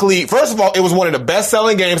automatically, first of all, it was one of the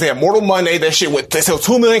best-selling games. They had Mortal Monday. That shit they sold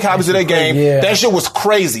 2 million copies of that game. Yeah. That shit was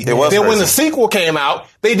crazy. It was then crazy. When the sequel came out,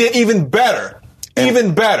 they did even better.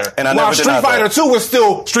 Even better. And I never Street Fighter 2 was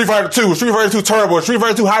still Street Fighter 2, Street Fighter 2 Turbo, Street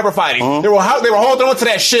Fighter 2 Hyper Fighting. They were holding on to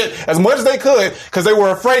that shit as much as they could because they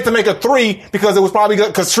were afraid to make a 3 because it was probably good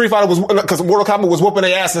because because Mortal Kombat was whooping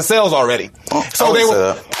their ass in sales already. So they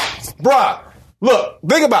were, bruh, look,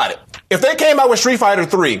 think about it. If they came out with Street Fighter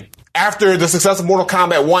 3 after the success of Mortal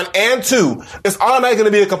Kombat 1 and 2, it's automatically going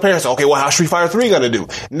to be a comparison. Okay, well, how's Street Fighter 3 going to do?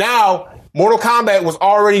 Now, Mortal Kombat was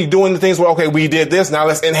already doing the things where, okay, we did this, now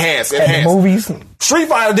let's enhance. And movies. Street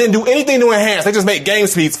Fighter didn't do anything to enhance. They just made game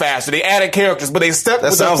speeds faster. They added characters, but they stuck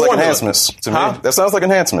with the formula. That sounds like enhancements to me. That sounds like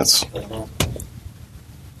enhancements.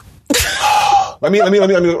 Let me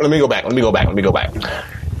go back.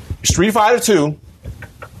 Street Fighter 2.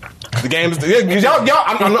 The games, I'm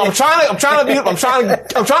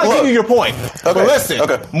trying to give you your point. Okay. But listen,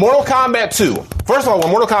 Mortal Kombat 2. First of all, when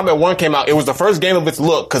Mortal Kombat 1 came out, it was the first game of its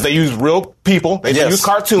look because they used real people. They didn't use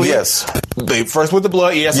cartoons. Yes. They first with the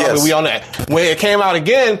blood. Yes. We on that. When it came out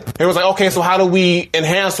again, it was like, okay, so how do we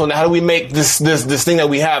enhance on that? How do we make this thing that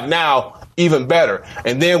we have now even better?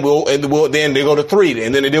 And then then they go to 3,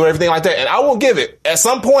 and then they do everything like that. And I will give it. At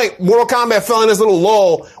some point, Mortal Kombat fell in this little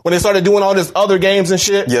lull when they started doing all this other games and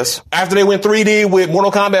shit. Yes. After they went 3D with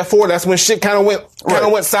Mortal Kombat 4, that's when shit kind of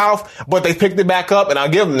went south. But they picked it back up, and I'll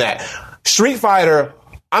give them that. Street Fighter.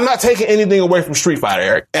 I'm not taking anything away from Street Fighter,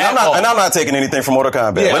 Eric. And I'm not taking anything from Mortal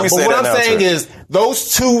Kombat. Yeah, Let me say that now. What I'm saying is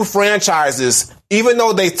those two franchises, even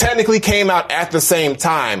though they technically came out at the same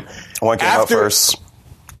time, one came out first.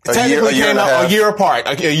 Technically came out a year apart.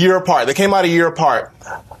 They came out a year apart.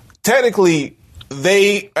 Technically,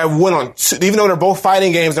 they have went on, even though they're both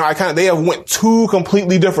fighting games, they have went two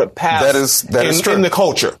completely different paths. That is true. In the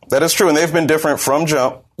culture. That is true, and they've been different from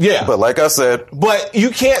jump. Yeah. But like I said. But you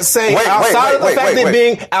can't say, outside of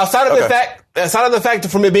the fact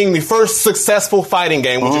from it being the first successful fighting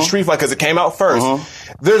game, which is Street Fighter, because it came out first,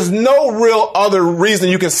 there's no real other reason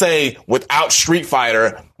you can say without Street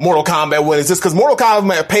Fighter, Mortal Kombat wins. Just because Mortal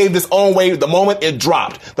Kombat paved its own way the moment it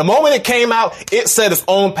dropped. The moment it came out, it set its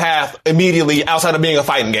own path immediately outside of being a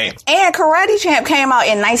fighting game. And Karate Champ came out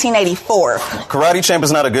in 1984. Karate Champ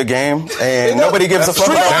is not a good game, and nobody gives a fuck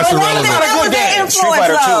about That's irrelevant. That was their influence, Street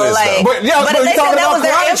Fighter 2 is, though. But if they said that was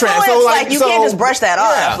their influence, you can't just brush that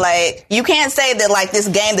off. Like, you can't say that, like, this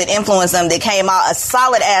game that influenced them, that came out a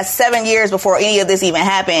solid ass 7 years before any of this even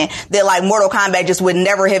happened, that, like, Mortal Kombat just would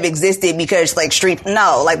never have existed because, like,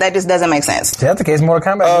 that just doesn't make sense. If that's the case,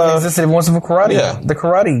 Mortal Kombat existed once for karate. Yeah. The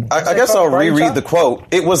karate. I guess I'll reread the quote.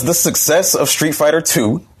 It was the success of Street Fighter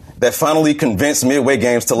 2 that finally convinced Midway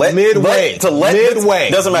Games to let Midway. Doesn't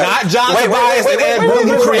matter. Not John Tobias and Ed Boon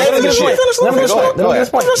who created the shit. Let me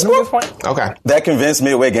finish this point. Okay. That convinced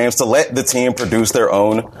Midway Games to let the team produce their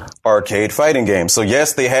own arcade fighting game. So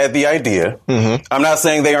yes, they had the idea. I'm not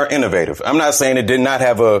saying they are innovative. I'm not saying it did not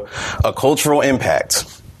have a cultural impact.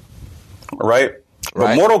 Right?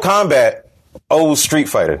 But Mortal Kombat owes Street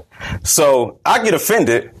Fighter. So I get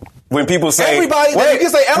offended when people say everybody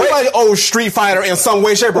owes Street Fighter in some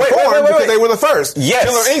way, shape, or form because they were the first. Yes.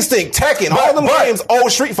 Killer Instinct, Tekken, all them games owe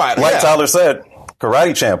Street Fighter. Like Tyler said,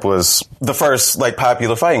 Karate Champ was the first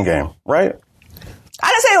popular fighting game, right? I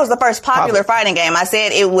didn't say it was the first popular fighting game. I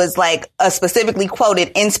said it was like a specifically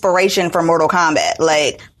quoted inspiration for Mortal Kombat.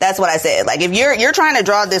 Like, that's what I said. Like, if you're trying to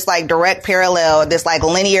draw this like direct parallel, this like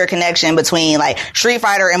linear connection between like Street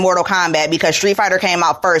Fighter and Mortal Kombat because Street Fighter came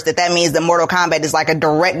out first, that means that Mortal Kombat is like a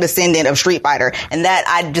direct descendant of Street Fighter. And that,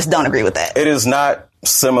 I just don't agree with that. It is not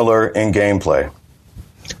similar in gameplay.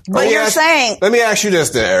 But let me ask you this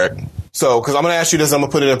then, Eric. So, because I'm going to ask you this, I'm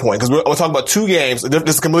going to put it in point. Because we're talking about two games. This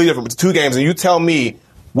is completely different. But two games, and you tell me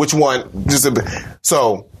which one.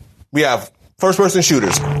 So, we have first-person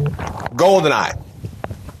shooters, GoldenEye,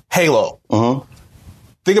 Halo.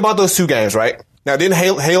 Think about those two games, right? Now, didn't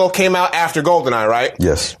Halo came out after GoldenEye, right?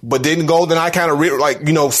 Yes. But didn't GoldenEye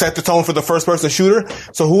kind of set the tone for the first-person shooter?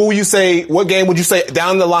 So, what game would you say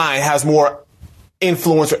down the line has more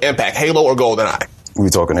influence or impact, Halo or GoldenEye? We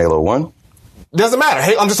talking Halo 1? Doesn't matter.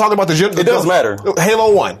 I'm just talking about the It does matter.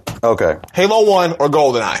 Halo 1. Okay. Halo 1 or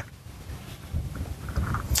GoldenEye?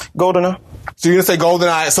 GoldenEye. So you're going to say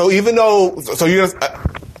GoldenEye. So even though... So you're going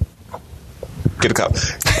to... get a cup.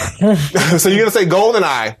 So you're going to say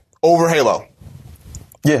GoldenEye over Halo?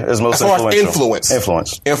 Yeah, it's most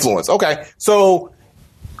influential. Influence. Okay. So...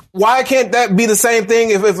 why can't that be the same thing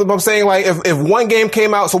if I'm saying, like, if one game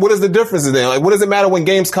came out, so what is the difference then? Like, what does it matter when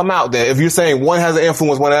games come out then? If you're saying one has an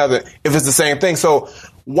influence, one hasn't, if it's the same thing. So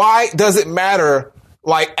why does it matter,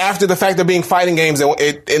 like, after the fact of being fighting games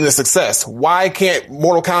in the success? Why can't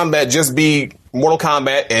Mortal Kombat just be Mortal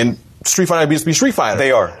Kombat and Street Fighter just be Street Fighter?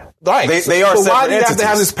 They are. Right. They are. So why do you entities. have to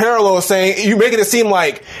have this parallel saying, you're making it seem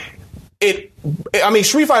like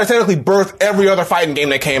Street Fighter technically birthed every other fighting game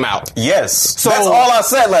that came out. Yes. So that's all I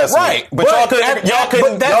said last week. But y'all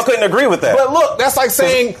couldn't agree with that. But look, that's like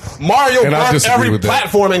saying Mario birthed every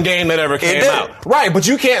platforming game that ever came out. Right, but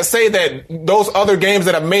you can't say that those other games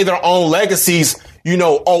that have made their own legacies,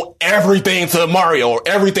 owe everything to Mario or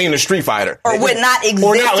everything to Street Fighter. Or would not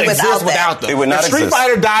exist without them. It would not exist. If Street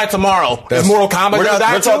Fighter died tomorrow, is Mortal Kombat going to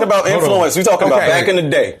die? We're talking about influence. We're talking about back in the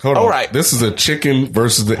day. All right. This is a chicken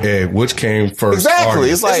versus the egg. Which came first?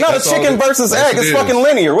 Exactly. It's not a chicken versus egg. It's fucking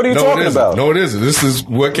linear. What are you talking about? No, it isn't. This is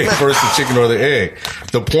what came first, the chicken or the egg.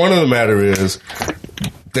 The point of the matter is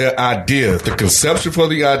the idea, the conception for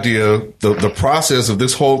the idea, the process of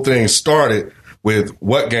this whole thing started with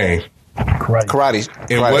what game? Karate.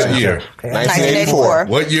 In what year? 1984.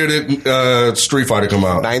 What year did Street Fighter come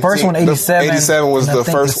out? First one, 87. 87 was the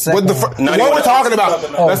first. What we're talking about?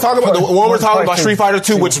 Let's talk about the one we're talking about. Street Fighter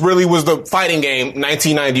 2, which really was the fighting game,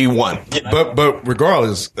 1991. But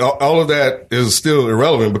regardless, all of that is still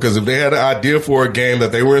irrelevant because if they had an idea for a game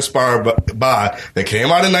that they were inspired by that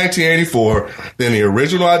came out in 1984, then the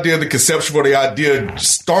original idea, the conception for the idea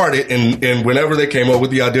started in whenever they came up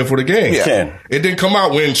with the idea for the game. Yeah. It didn't come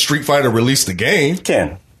out when Street Fighter released the game.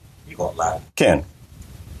 You gonna lie? How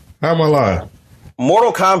am I lying?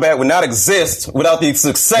 Mortal Kombat would not exist without the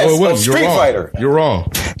success of Street Fighter. You're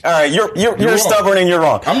wrong. All right, you're stubborn and you're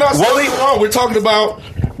wrong. I'm not wrong. We're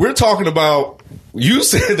talking about. You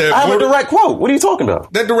said that. I have a direct quote. What are you talking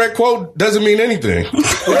about? That direct quote doesn't mean anything. It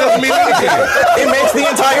doesn't mean anything. It makes the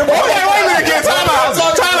entire point. Wait a minute, kid. Time out,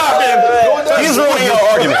 man. He's ruining your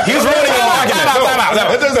argument. He's ruining your argument.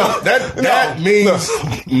 That means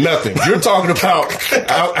nothing. You're talking about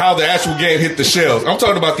how the actual game hit the shelves. I'm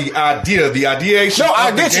talking about the idea, the ideation. No,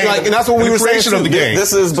 I get you. Like, and that's what we were saying of the game.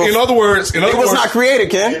 This is in other words, it was not created,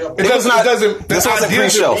 Ken. The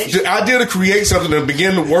idea to create something and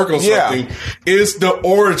begin to work on something is the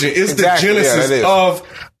origin, is the genesis of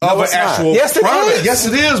an actual product. Yes,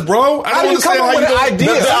 it is, bro. How do you come up with an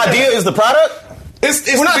idea? The idea is the product?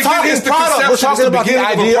 We're not talking product. We're talking about the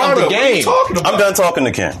idea of the game. I'm done talking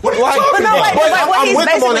to Ken. But I'm with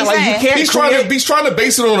him on that. Like, you can't. He's trying to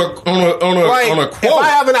base it on a quote. If I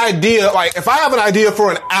have an idea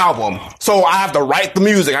for an album, so I have to write the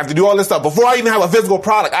music, I have to do all this stuff before I even have a physical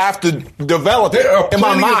product. I have to develop it in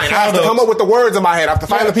my mind. I have to come up with the words in my head. I have to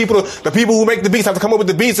find the people who make the beats. I have to come up with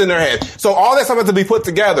the beats in their head. So all that stuff has to be put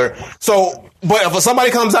together. So, but if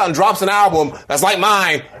somebody comes out and drops an album that's like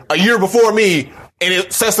mine a year before me, and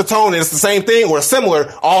it sets the tone and it's the same thing or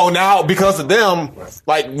similar, now because of them,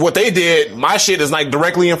 like what they did, my shit is like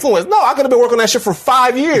directly influenced. No, I could have been working on that shit for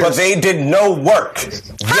 5 years. But they did no work. How do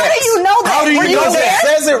you know that? How do you know that? It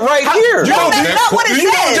says it right here. That's not what it says.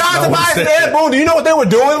 You know John Tobias and Ed Boon, do you know what they were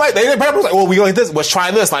doing? Like, they didn't purpose, like, well, we going to this, let's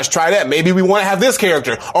try this, let's try that. Maybe we want to have this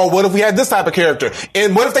character. Or what if we had this type of character?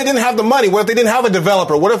 And what if they didn't have the money? What if they didn't have a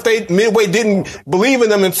developer? What if Midway didn't believe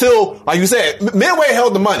in them until, like you said, Midway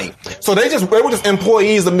held the money. So they were just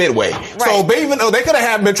employees of Midway. Right. So even though they could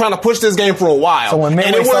have been trying to push this game for a while. So when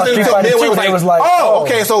Midway saw Street Fighter 2, it was like,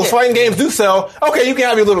 okay, so fighting games do sell. Okay, you can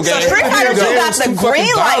have your little game. So Street Fighter 2 got the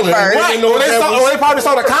green light first. Right. They probably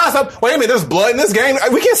saw the concept. Wait a minute, there's blood in this game.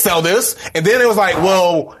 We can't sell this. And then it was like,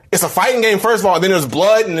 well, it's a fighting game first of all, and then there's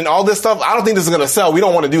blood and then all this stuff. I don't think this is going to sell. We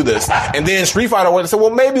don't want to do this. And then Street Fighter went and said, well,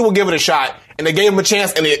 maybe we'll give it a shot. And they gave him a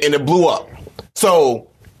chance and it blew up. So,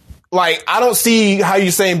 like, I don't see how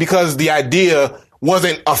you're saying because the idea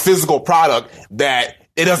wasn't a physical product that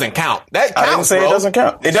it doesn't count. That counts, I didn't say bro. It doesn't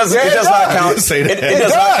count. It does not count. It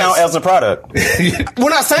does not count as a product. We're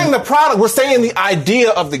not saying the product. We're saying the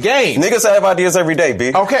idea of the game. Niggas have ideas every day, B.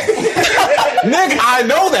 Okay. Nigga, I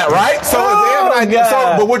know that, right? So if they have an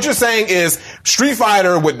idea. But what you're saying is Street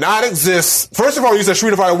Fighter would not exist. First of all, you said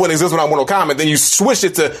Street Fighter wouldn't exist without Mortal Kombat. Then you switched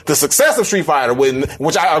it to the success of Street Fighter,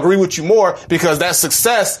 which I agree with you more because that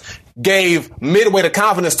success gave Midway the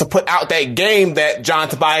confidence to put out that game that John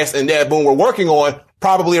Tobias and Ed Boon were working on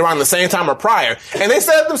probably around the same time or prior. And they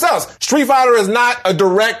said it themselves, Street Fighter is not a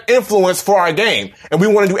direct influence for our game. And we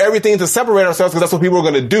want to do everything to separate ourselves because that's what people are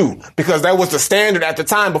going to do. Because that was the standard at the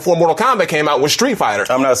time before Mortal Kombat came out with Street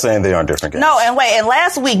Fighter. I'm not saying they aren't different games. No, and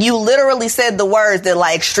last week you literally said the words that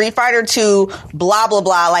like Street Fighter 2, blah, blah,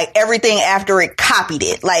 blah, like everything after it copied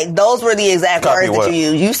it. Like those were the exact words that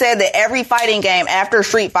you used. You said that every fighting game after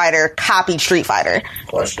Street Fighter copied Street Fighter.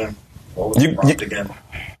 Question. What was the prompt again?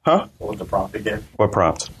 Huh? What was the prompt again? What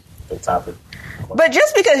prompt? The topic. But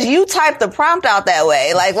just because you typed the prompt out that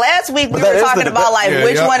way, like last week we were talking about like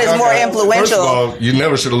which one is more influential. First of all, you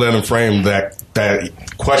never should have let him frame that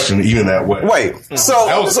question even that way. Wait. So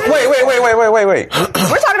wait. We're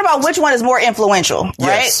talking about which one is more influential, right?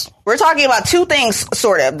 Yes. We're talking about two things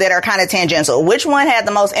sort of that are kind of tangential. Which one had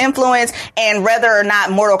the most influence and whether or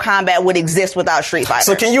not Mortal Kombat would exist without Street Fighter.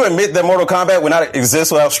 So can you admit that Mortal Kombat would not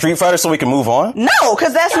exist without Street Fighter so we can move on? No,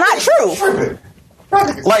 because that's not true.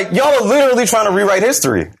 Like, y'all are literally trying to rewrite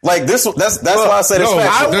history. Like, that's why I said it's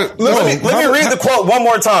factual. Let me read the quote one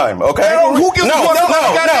more time, okay? Who gives No.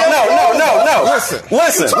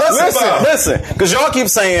 Listen. Because y'all keep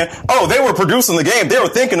saying, they were producing the game. They were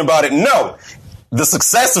thinking about it. No. The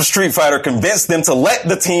success of Street Fighter convinced them to let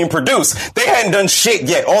the team produce. They hadn't done shit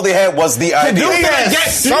yet. All they had was the idea. They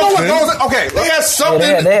had something,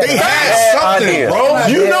 bro.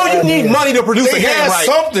 You know you need money to produce a game, right?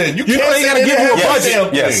 Something. You know they gotta give you a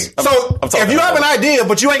budget. Yes. So if you have an idea,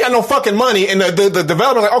 but you ain't got no fucking money, and the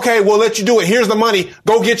developer's like, okay, we'll let you do it. Here's the money.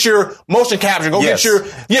 Go get your motion capture. Go get your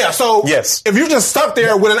if you're just stuck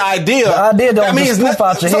there with an idea, the idea don't just poof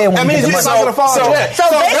out your head when you get the money. So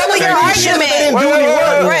basically your argument.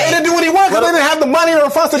 They didn't do any work because they didn't have the money or the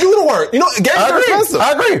funds to do the work. You know, games are expensive.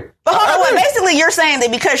 I agree. But hold on, basically you're saying that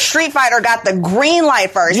because Street Fighter got the green light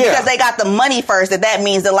first, because they got the money first, that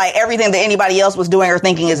means that like everything that anybody else was doing or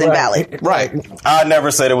thinking is invalid. Right. I never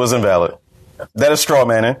said it was invalid. That is straw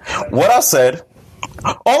manning. What I said.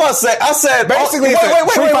 I said basically.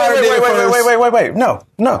 Wait. No.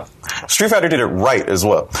 Street Fighter did it right as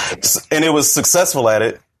well, and it was successful at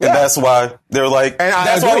it. And that's why they're like,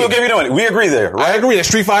 that's why we'll give you the money. We agree there, right? I agree that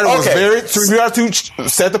Street Fighter Street Fighter 2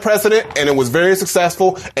 set the precedent, and it was very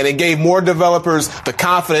successful, and it gave more developers the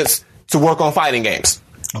confidence to work on fighting games.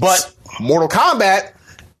 But Mortal Kombat,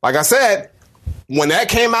 like I said, when that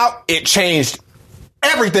came out, it changed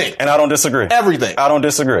everything. And I don't disagree. Everything. I don't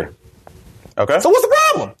disagree. Okay? So what's the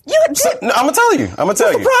problem? I'm going to tell you. What's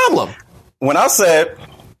the problem? When I said...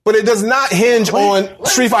 But it does not hinge on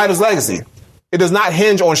Street Fighter's legacy. It does not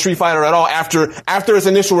hinge on Street Fighter at all after its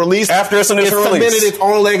initial release. It cemented its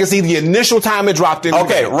own legacy the initial time it dropped in.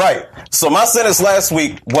 Okay, right. So my sentence last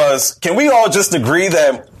week was, can we all just agree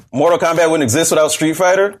that Mortal Kombat wouldn't exist without Street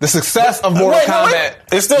Fighter? The success of Mortal Kombat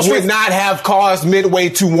It's still would not have caused Midway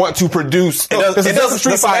to want to produce.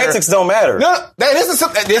 The semantics don't matter. No, that is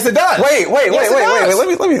yes, it does. Wait. Let me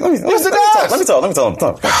Yes, it does. Let me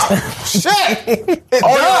talk. Shit. It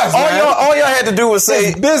does. All y'all had to do was say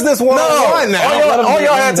it's business 101 now. All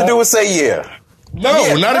y'all had to do was say yeah.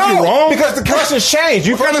 No, not if you're wrong. Because the questions change.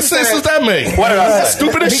 What kind of sense does that make? What did I say?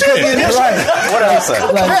 Stupid as shit. Right. What did I say?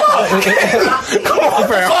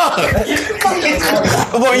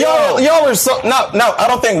 Well, y'all are so no. I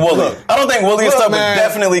don't think Wooly. Is something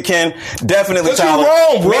definitely challenge. You're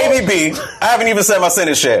wrong, bro. Maybe B. I haven't even said my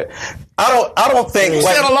sentence yet. I don't think you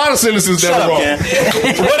said a lot of sentences that are wrong.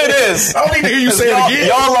 What it is? I don't need to hear you say it again.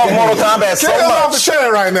 Y'all love Mortal Kombat so much. Off the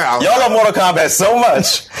chair right now. Y'all love Mortal Kombat so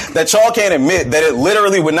much that y'all can't admit that it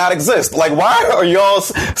literally would not exist. Like, why are y'all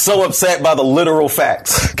so upset by the literal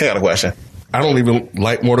facts? I got a question. I don't even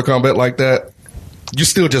like Mortal Kombat like that. You're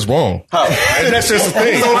still just wrong. How? And that's just the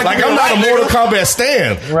thing. Like, I'm not a Mortal Kombat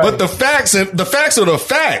stan, but the facts are the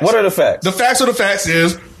facts. What are the facts? The facts are the facts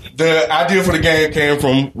is the idea for the game came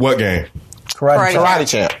from what game? Karate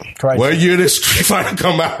Champ. What year did Street Fighter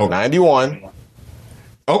come out? 91.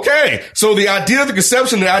 Okay, so the idea, the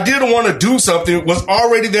conception, the idea to want to do something was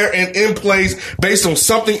already there and in place based on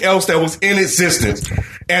something else that was in existence.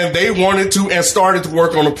 And they wanted to and started to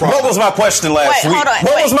work on the product. What was my question last week?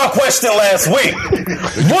 What was my question last week?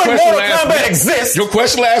 Would Mortal Kombat exist? Your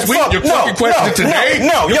question last week? Your fucking question today?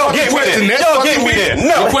 No, y'all get me there.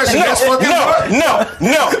 No, your question next fucking month? No.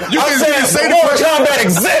 I said Mortal Kombat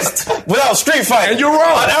exists without Street Fighter. And you're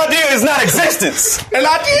wrong. An idea is not existence. An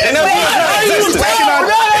idea is not existence.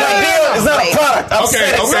 An idea is not a product.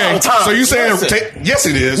 Okay. So you saying, yes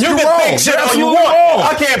it is. You You're can wrong. think shit all you want.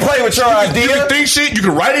 I can't play with your idea. You can think shit. You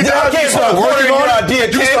can write it down. You start working on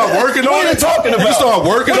it. You start working on it. What are you talking about? You start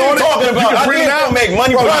working on it. What are you talking about? You can bring it out. Make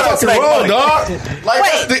money. Products make money. Dog. Like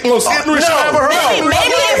that's the most ignorant shit I ever heard.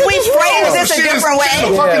 Maybe if we phrase this a different way.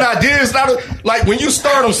 The fucking idea is not like when you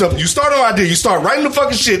start on something. You start on an idea. You start writing the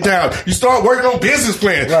fucking shit down. You start working on business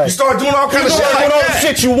plans. You start doing all kind of shit like all the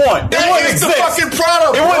shit you want. That is the fucking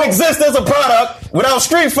product. It wouldn't exist as a product without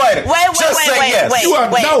Street Fighter. Wait.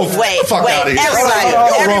 Fuck out of here.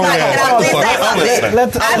 Everybody.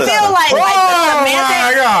 I feel like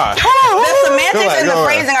the semantics and the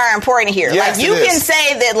phrasing are important here. Yes, like you can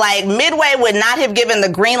say that like Midway would not have given the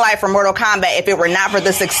green light for Mortal Kombat if it were not for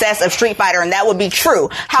the success of Street Fighter, and that would be true.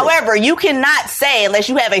 However, you cannot say, unless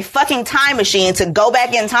you have a fucking time machine to go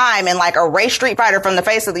back in time and like erase Street Fighter from the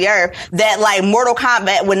face of the earth, that like Mortal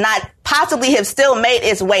Kombat would not possibly have still made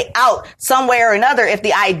its way out some way or another if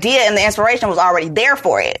the idea and the inspiration was already there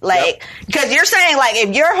for it. Like, because you're saying like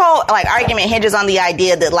if your whole like argument hinges on the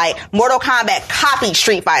idea that like Mortal Kombat copied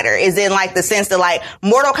Street Fighter, is in like the sense that like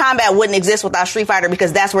Mortal Kombat wouldn't exist without Street Fighter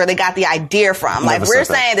because that's where they got the idea from. Like we're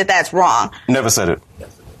saying that that's wrong. Never said it.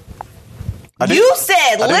 You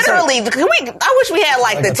said literally. I wish we had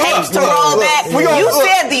like the tapes to roll back. You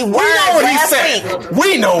said the words last week.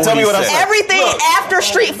 We know. Tell me what I said. Everything after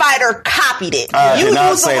Street Fighter copied it. You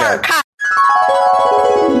used the word copy.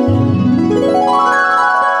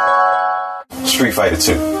 Street Fighter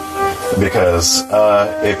 2. Because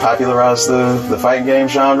it popularized the fighting game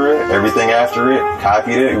genre. Everything after it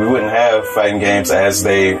copied it. We wouldn't have fighting games as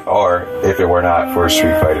they are if it were not for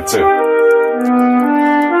Street Fighter 2.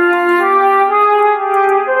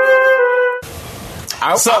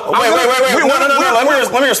 So wait. No. Let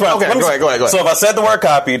me respond. Okay, go ahead. So if I said the word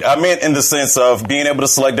copied, I meant in the sense of being able to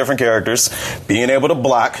select different characters, being able to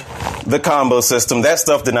block, the combo system. That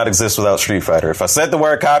stuff did not exist without Street Fighter. If I said the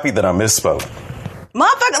word copied, then I misspoke.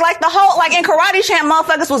 Motherfuckers, like the whole, like in Karate Champ,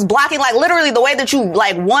 motherfuckers was blocking, like literally the way that you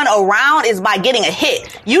like won a round is by getting a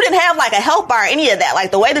hit. You didn't have like a health bar or any of that. Like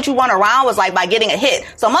the way that you won a round was like by getting a hit.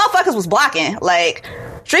 So motherfuckers was blocking. Like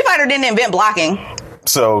Street Fighter didn't invent blocking.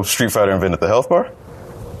 So Street Fighter invented the health bar?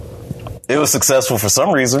 It was successful for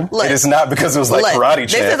some reason. Look, it is not because it was like Karate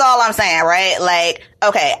Champ. This is all I'm saying, right? Like,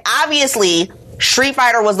 okay, obviously Street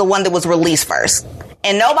Fighter was the one that was released first.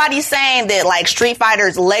 And nobody's saying that like Street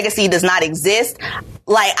Fighter's legacy does not exist.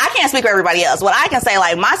 like, I can't speak for everybody else. What I can say,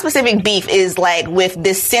 like, my specific beef is, like, with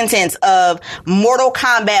this sentence of Mortal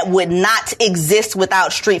Kombat would not exist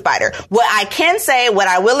without Street Fighter. What I can say, what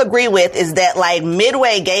I will agree with, is that, like,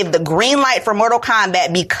 Midway gave the green light for Mortal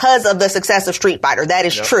Kombat because of the success of Street Fighter. That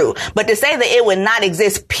is true. But to say that it would not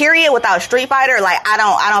exist, period, without Street Fighter, like, I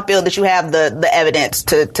don't feel that you have the evidence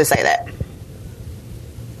to say that.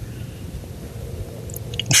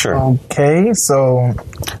 Sure. Okay, so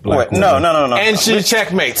Wait, no. And she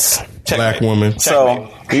checkmates. Black woman. So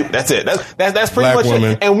that's it. That's pretty Black much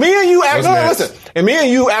woman. it. And me and you actually next? listen. And me and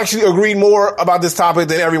you actually agreed more about this topic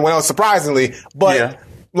than everyone else, surprisingly. But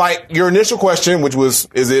like your initial question, which was,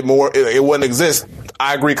 is it more? It wouldn't exist.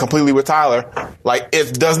 I agree completely with Tyler. Like,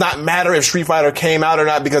 it does not matter if Street Fighter came out or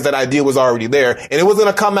not because that idea was already there, and it was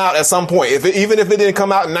going to come out at some point. Even if it didn't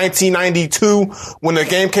come out in 1992 when the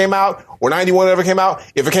game came out, or 91 whenever it came out,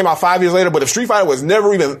 if it came out 5 years later, but if Street Fighter was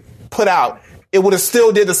never even put out, it would have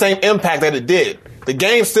still did the same impact that it did. The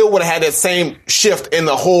game still would have had that same shift in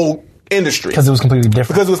the whole industry. because it was completely different.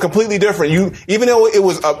 Because it was completely different. Even though it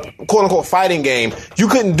was a quote unquote fighting game, you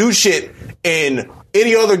couldn't do shit in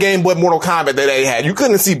any other game but Mortal Kombat that they had. You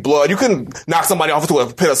couldn't see blood. You couldn't knock somebody off into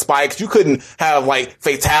a pit of spikes. You couldn't have like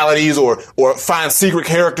fatalities or find secret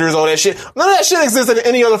characters, all that shit. None of that shit existed in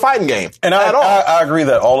any other fighting game. And I agree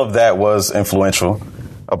that all of that was influential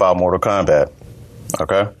about Mortal Kombat.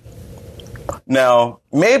 Okay. Now,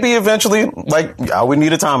 maybe eventually, like, I would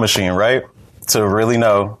need a time machine, right? To really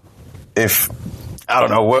know if, I don't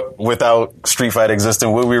know, what without Street Fighter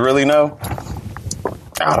existing, would we really know?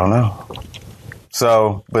 I don't know.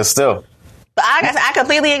 So, but still. But I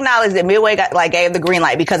completely acknowledge that Midway gave the green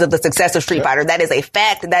light because of the success of Street Fighter. That is a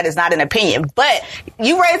fact. That is not an opinion. But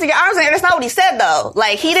you raised your arms, and that's not what he said, though.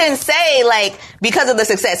 Like, he didn't say, like, because of the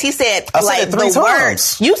success. He said, like, the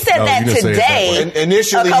words. You said that today.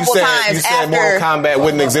 Initially, you said Mortal Kombat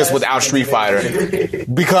wouldn't exist without Street Fighter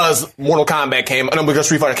because because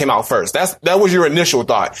Street Fighter came out first. That was your initial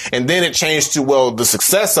thought. And then it changed to, well, the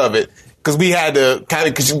success of it, because we had to kind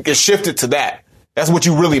of get shifted to that. That's what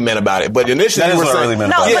you really meant about it. But initially, that is what I really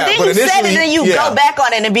meant about it. No, but then you said it, and then you go back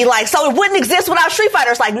on it and be like, so it wouldn't exist without Street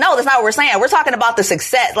Fighter. It's like, no, that's not what we're saying. We're talking about the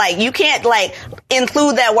success. Like, you can't, like,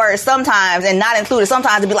 include that word sometimes and not include it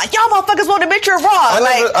sometimes and be like, y'all motherfuckers won't admit you're wrong.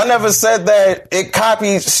 I never said that it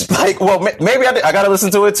copies, like, well, maybe I gotta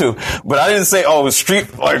listen to it too. But I didn't say, Mortal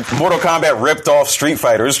Kombat ripped off Street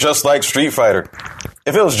Fighter. It's just like Street Fighter.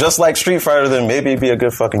 If it was just like Street Fighter, then maybe it'd be a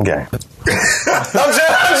good fucking game. I'm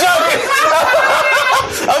joking.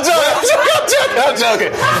 I'm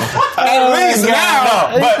joking. At least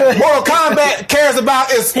now, but Mortal Kombat cares about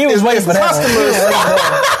its customers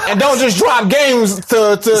and don't just drop games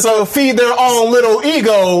to feed their own little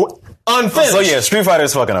ego unfinished. So yeah, Street Fighter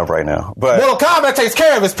is fucking up right now. But Mortal Kombat takes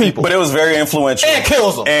care of its people. But it was very influential. And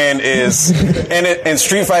kills them. And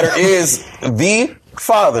Street Fighter is the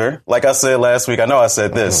father, like I said last week, I know I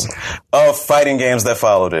said this, of fighting games that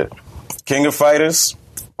followed it. King of Fighters,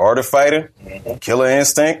 Art of Fighting, Killer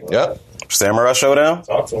Instinct, Samurai Showdown,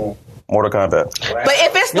 Mortal Kombat. But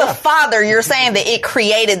if it's the father, you're saying that it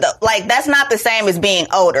created that's not the same as being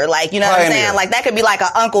older. Like, you know what I'm saying? Like, that could be like an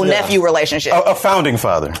uncle-nephew relationship. A founding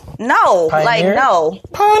father. No. Pioneer? No.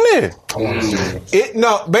 Pioneer.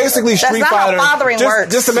 Basically Street Fighter. How fathering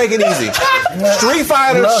works. Just to make it easy. Street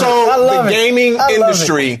Fighter showed the gaming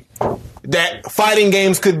industry that fighting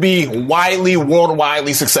games could be worldwide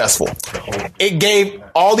successful. It gave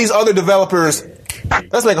all these other developers,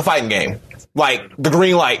 let's make a fighting game. Like, the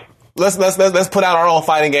green light. Let's put out our own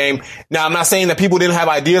fighting game. Now, I'm not saying that people didn't have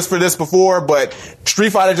ideas for this before, but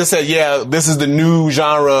Street Fighter just said, yeah, this is the new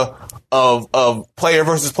genre of player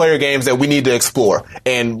versus player games that we need to explore.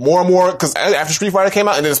 And more, because after Street Fighter came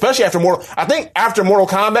out, and then especially after Mortal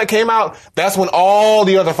Kombat came out, that's when all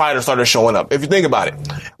the other fighters started showing up. If you think about it.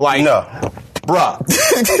 Like, no. Bruh.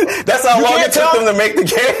 That's how long it took them to make the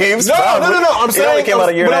games. No. I'm saying, it only came out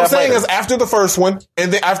a year and a half later. Is after the first one,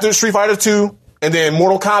 and then after Street Fighter 2, and then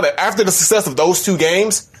Mortal Kombat, after the success of those two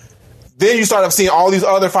games, then you start seeing all these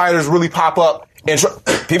other fighters really pop up. And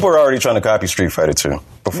people are already trying to copy Street Fighter 2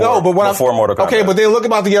 before Mortal Kombat. Okay, but then look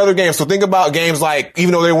about the other games. So think about games like,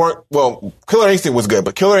 even though they weren't, Killer Instinct was good,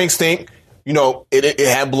 but Killer Instinct, it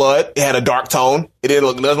had blood, it had a dark tone, it didn't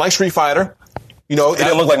look nothing like Street Fighter. It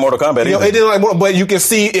didn't look like Mortal Kombat either. It didn't look but you can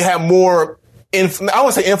see it had more, I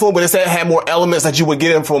wouldn't say info, but it had more elements that you would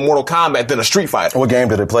get in from Mortal Kombat than a Street Fighter. What game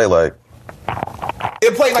did it play like?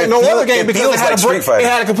 It played like no other game because it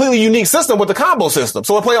had a completely unique system with the combo system.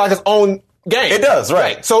 So it played like its own game. It does,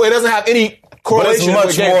 right. So it doesn't have any correlation. But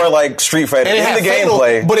it's much more like Street Fighter in the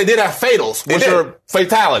gameplay. But it did have fatals, which are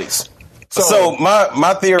fatalities. So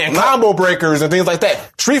my theory, and combo breakers and things like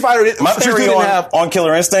that. Street Fighter. My theory on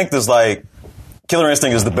Killer Instinct is like Killer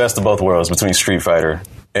Instinct is the best of both worlds between Street Fighter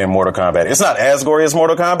and Mortal Kombat. It's not as gory as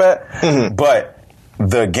Mortal Kombat, but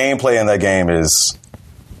the gameplay in that game is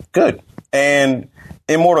good. And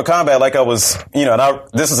in Mortal Kombat, like I was,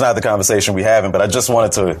 this is not the conversation we having, but I just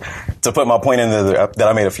wanted to put my point in there that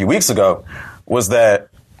I made a few weeks ago, was that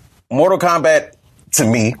Mortal Kombat, to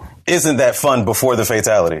me, isn't that fun before the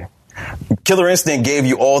fatality. Killer Instinct gave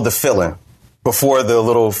you all the feeling before the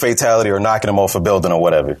little fatality or knocking them off a building or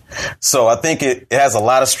whatever. So I think it has a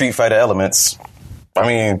lot of Street Fighter elements. I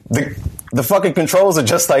mean, the fucking controls are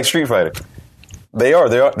just like Street Fighter. They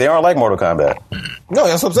aren't like Mortal Kombat. No,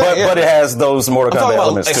 that's what I'm saying. But it has those Mortal Kombat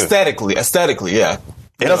elements too. Aesthetically, yeah.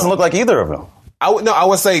 It doesn't look like either of them. I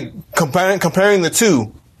would say comparing the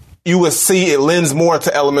two, you would see it lends more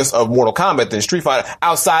to elements of Mortal Kombat than Street Fighter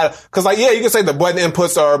outside. Cause you can say the button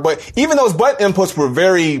inputs but even those button inputs were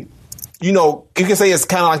very, you can say it's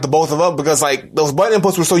kind of like the both of them because like those button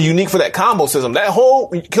inputs were so unique for that combo system. That whole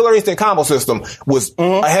Killer Instinct combo system was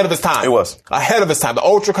ahead of its time. It was ahead of its time. The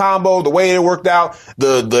Ultra combo, the way it worked out,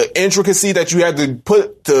 the intricacy that you had to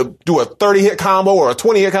put to do a 30-hit combo or a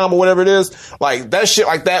 20-hit combo, whatever it is, like that shit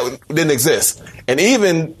like that didn't exist. And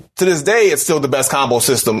even to this day, it's still the best combo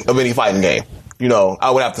system of any fighting game.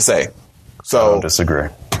 I would have to say. So I don't disagree.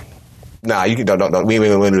 Nah, you can don't. We ain't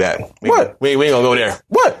gonna do that. What? We ain't gonna go there.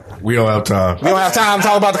 What? We don't have time. We don't have time to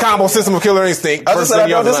talk about the combo system of Killer Instinct. I said I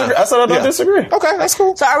don't disagree. Okay, that's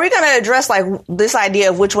cool. So are we gonna address like this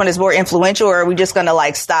idea of which one is more influential, or are we just gonna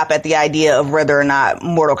like stop at the idea of whether or not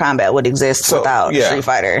Mortal Kombat would exist without Street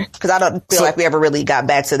Fighter? Because I don't feel like we ever really got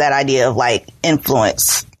back to that idea of like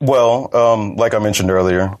influence. Well, like I mentioned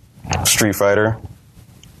earlier, Street Fighter,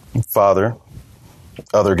 Father,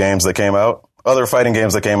 other games that came out. Other fighting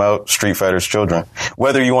games that came out, Street Fighter's children.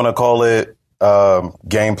 Whether you want to call it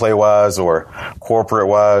gameplay-wise or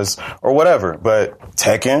corporate-wise or whatever. But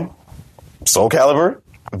Tekken, Soul Calibur,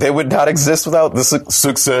 they would not exist without the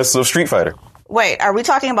success of Street Fighter. Wait, are we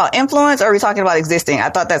talking about influence or are we talking about existing?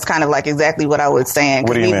 I thought that's kind of like exactly what I was saying.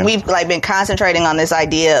 What do you mean? We've like been concentrating on this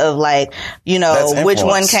idea of like, which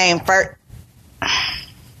one came first.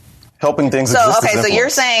 Helping things exist. So you're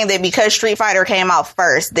saying that because Street Fighter came out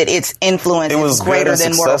first, that its influence is greater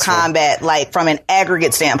than Mortal Kombat, like from an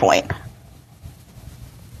aggregate standpoint?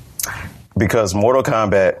 Because Mortal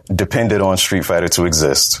Kombat depended on Street Fighter to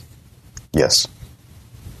exist. Yes.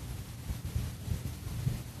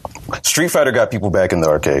 Street Fighter got people back in the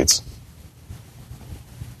arcades.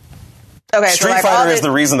 Okay, Street Fighter is the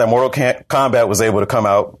reason that Mortal Kombat was able to come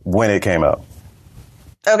out when it came out.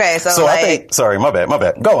 Okay, so like, I think, sorry, my bad.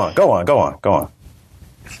 Go on.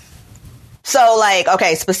 So like,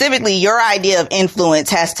 okay, specifically your idea of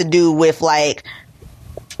influence has to do with like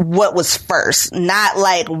what was first, not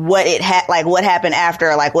like what it had, like what happened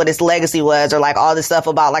after, like what its legacy was, or like all this stuff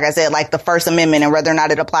about, like I said, like the First Amendment and whether or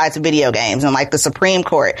not it applied to video games, and like the Supreme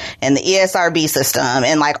Court and the ESRB system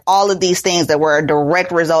and like all of these things that were a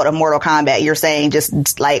direct result of Mortal Kombat. You're saying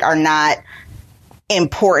just like are not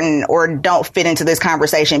important or don't fit into this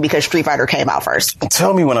conversation because Street Fighter came out first.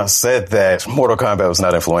 Tell me when I said that Mortal Kombat was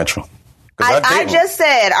not influential. I just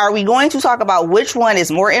said, are we going to talk about which one is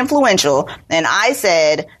more influential? And I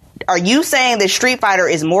said, are you saying that Street Fighter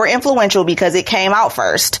is more influential because it came out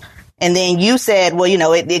first? And then you said, well,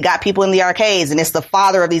 it got people in the arcades and it's the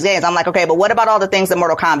father of these games. I'm like, okay, but what about all the things that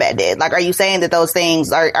Mortal Kombat did? Like, are you saying that those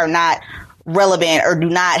things are not relevant or do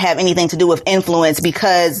not have anything to do with influence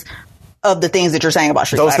because of the things that you're saying about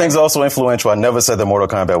Street Fighter? Those things are also influential. I never said that Mortal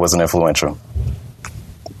Kombat wasn't influential.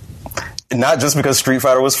 Not just because Street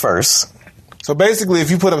Fighter was first. So basically,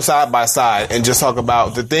 if you put them side by side and just talk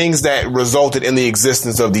about the things that resulted in the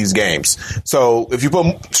existence of these games. So if you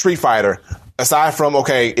put Street Fighter, aside from,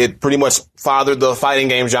 it pretty much fathered the fighting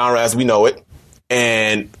game genre as we know it,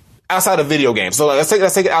 and outside of video games. So let's take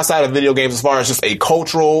it outside of video games as far as just a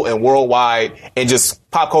cultural and worldwide and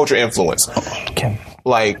just pop culture influence. Okay.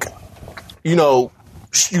 Like, you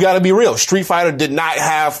got to be real. Street Fighter did not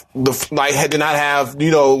have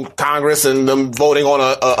Congress and them voting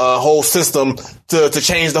on a whole system to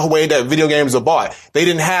change the way that video games are bought. They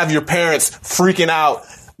didn't have your parents freaking out.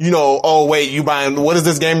 Oh wait, you buying, what is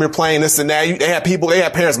this game you're playing, this and that. They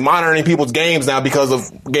have parents monitoring people's games now because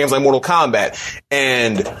of games like Mortal Kombat.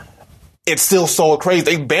 And it's still so crazy.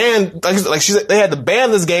 They banned, they had to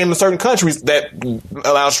ban this game in certain countries that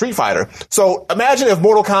allow Street Fighter. So imagine if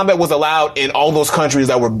Mortal Kombat was allowed in all those countries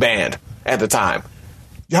that were banned at the time.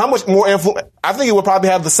 How much more influence? I think it would probably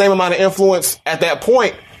have the same amount of influence at that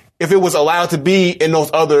point if it was allowed to be in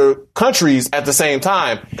those other countries at the same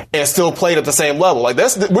time and still played at the same level. Like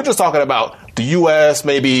we're just talking about the U.S.,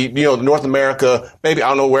 maybe, North America, maybe I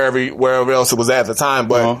don't know wherever else it was at the time,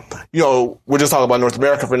 but we're just talking about North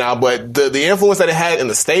America for now. But the influence that it had in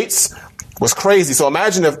the States was crazy. So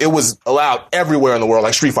imagine if it was allowed everywhere in the world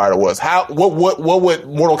like Street Fighter was. What would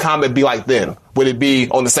Mortal Kombat be like then? Would it be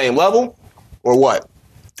on the same level or what?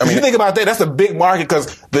 I mean, if you think about that, that's a big market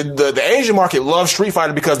because the Asian market loves Street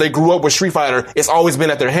Fighter because they grew up with Street Fighter. It's always been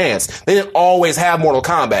at their hands. They didn't always have Mortal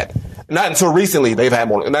Kombat. Not until recently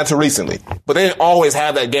but they didn't always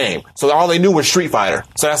have that game. So all they knew was Street Fighter.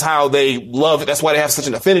 So that's how they love it. That's why they have such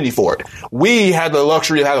an affinity for it. We had the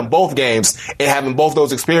luxury of having both games and having both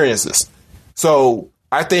those experiences. So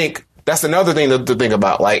I think that's another thing to think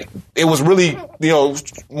about. Like, it was really,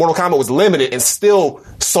 Mortal Kombat was limited and still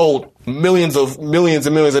sold millions and millions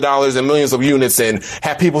of dollars and millions of units and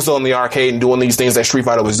had people still in the arcade and doing these things that Street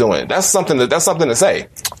Fighter was doing. That's something to say.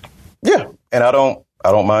 Yeah. And I don't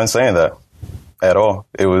mind saying that at all.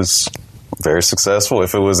 It was very successful.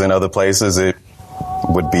 If it was in other places, it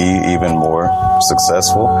would be even more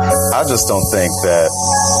successful. I just don't think that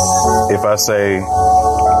if I say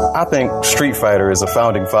I think Street Fighter is a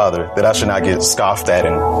founding father, that I should not get scoffed at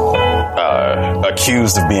and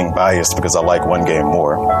accused of being biased because I like one game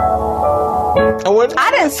more.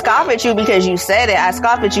 I didn't scoff at you because you said it. I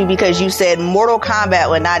scoffed at you because you said Mortal Kombat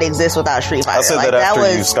would not exist without Street Fighter. I said that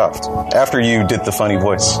after you scoffed. After you did the funny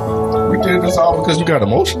voice. We did this all because you got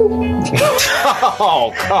emotional?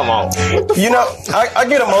 Oh, come on. I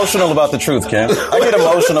get emotional about the truth, Ken. I get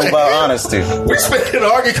emotional about honesty. We expecting to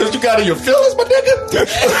argue because you got in your feelings, my nigga?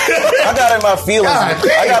 I got in my feelings.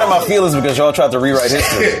 I got in my feelings because y'all tried to rewrite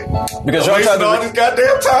history. Because y'all tried to all this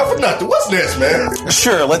goddamn time for nothing. What's next, man?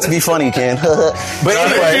 Sure, let's be funny, Ken. But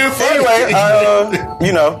anyway,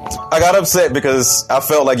 I got upset because I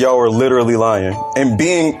felt like y'all were literally lying and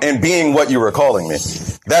being what you were calling me.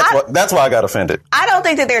 That's why I got offended. I don't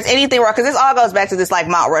think that there's anything wrong, because this all goes back to this like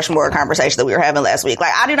Mount Rushmore conversation that we were having last week.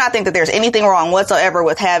 Like, I do not think that there's anything wrong whatsoever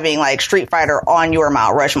with having like Street Fighter on your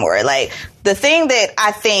Mount Rushmore. Like, the thing that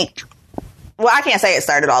I think, well, I can't say it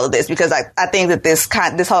started all of this because I think that this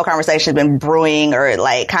whole conversation has been brewing, or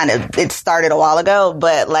it started a while ago.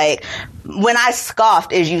 But like, when I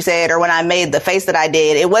scoffed, as you said, or when I made the face that I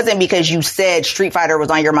did, it wasn't because you said Street Fighter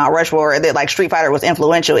was on your Mount Rushmore, or that like Street Fighter was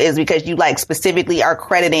influential. Is because you like specifically are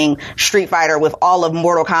crediting Street Fighter with all of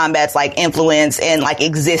Mortal Kombat's like influence and like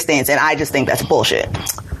existence, and I just think that's bullshit.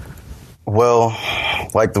 Well,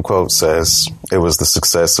 like the quote says, it was the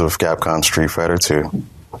success of Capcom Street Fighter 2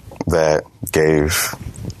 that gave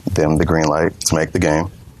them the green light to make the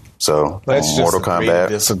game. So, Mortal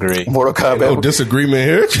Kombat. Mortal Kombat. No disagreement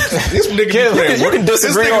here. This nigga you can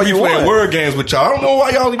disagree all you want. Word games with y'all. I don't know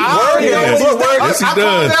why y'all even word games. Yes, he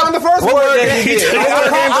does. I in the first word game. He's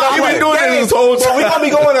been doing it this whole time. We're going to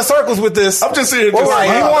be going in circles with this. I'm just saying. He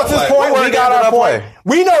wants his point. We got our point.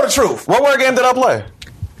 We know the truth. What word game did I play?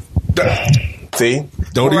 See?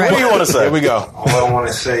 What do you want to say? Here we go. All I want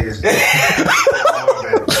to say is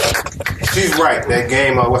she's right. That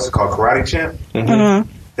game, what's it called? Karate Champ?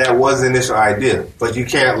 Mm-hmm. That was the initial idea. But you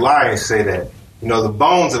can't lie and say that. The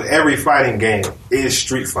bones of every fighting game is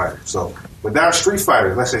Street Fighter. So without Street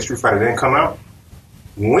Fighter, let's say Street Fighter didn't come out,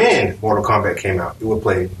 when Mortal Kombat came out, it would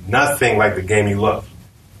play nothing like the game you love.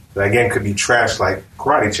 That game could be trashed like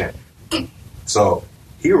Karate Champ. So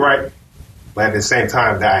you're right. But at the same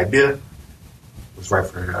time, the idea was right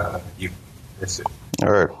for you. That's it.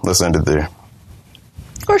 All right, let's end it there.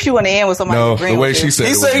 Of course, you want to end with somebody. No, the way she said it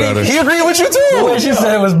was better. He agreed with you too. The way she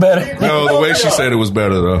said it was better. No, the way she said it was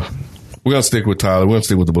better though. We're gonna stick with Tyler. We're gonna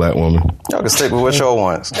stick with the black woman. Y'all can stick with what y'all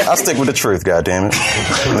want. I'll stick with the truth, goddammit.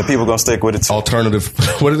 And the people gonna stick with it too. Alternative.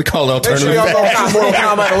 What did they call it? Alternative. Make sure y'all don't count Mortal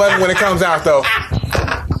Kombat 11 when it comes out though.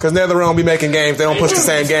 Because NetherRealm will be making games. They don't push the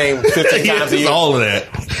same game 15 times a year. All of that.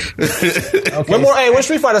 Okay. When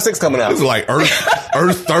Street Fighter 6 coming out? It's like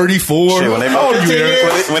Earth 34. Shit, when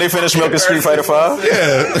they finish milking Street Fighter 5?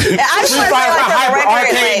 Yeah. Street Fighter Hyper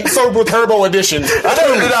Arcade Super Turbo Edition. I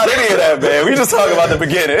never did out any of that, man. We just talking about the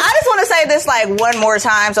beginning. I just want to say this like one more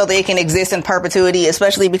time so that it can exist in perpetuity,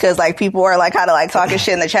 especially because like people are like kind of like talking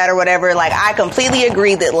shit in the chat or whatever. Like, I completely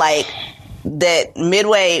agree that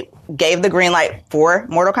Midway gave the green light for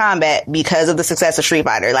Mortal Kombat because of the success of Street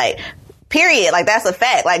Fighter. Like, period. Like, that's a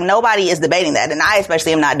fact. Like, nobody is debating that. And I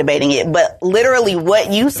especially am not debating it. But literally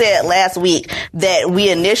what you said last week that we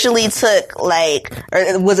initially took, like,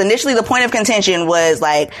 or was initially the point of contention was,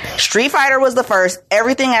 like, Street Fighter was the first.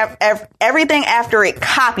 Everything after it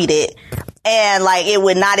copied it. And, like, it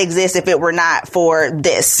would not exist if it were not for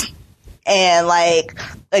this. And, like,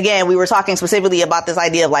 again, we were talking specifically about this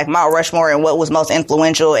idea of like Mount Rushmore and what was most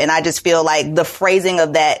influential. And I just feel like the phrasing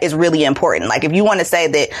of that is really important. Like if you want to say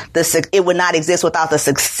that it would not exist without the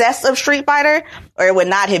success of Street Fighter, or it would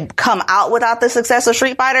not have come out without the success of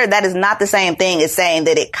Street Fighter, that is not the same thing as saying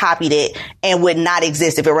that it copied it and would not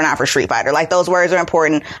exist if it were not for Street Fighter. Like those words are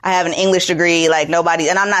important. I have an English degree, like nobody,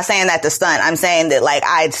 and I'm not saying that to stunt. I'm saying that like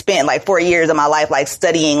I had spent like 4 years of my life like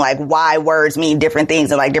studying like why words mean different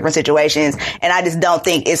things in like different situations. And I just don't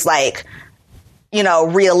think it's like, you know,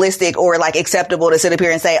 realistic or like acceptable to sit up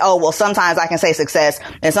here and say, oh, well, sometimes I can say success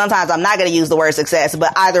and sometimes I'm not going to use the word success,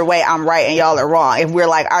 but either way, I'm right and y'all are wrong. If we're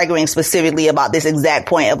like arguing specifically about this exact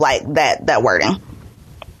point of like that wording.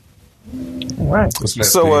 Right.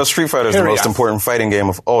 So, Street Fighter is the most important fighting game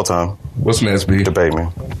of all time. What's next, B? Debate me.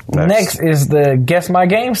 Next is the Guess My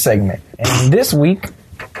Game segment. And this week,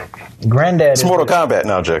 Granddad It's Mortal Kombat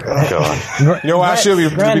now, Jack. Go on. You know why I should be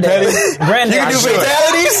petty? Granddad. You can do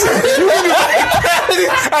fatalities?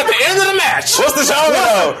 At the end of the match. What's the genre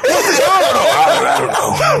though? I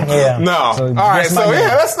don't know. Yeah. No. So All right. Guess My So Game.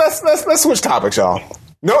 yeah, let's switch topics, y'all.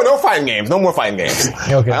 No fighting games. No more fighting games.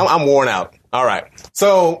 Okay. I'm worn out. All right.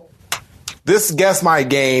 So this Guess My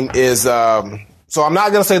Game is so I'm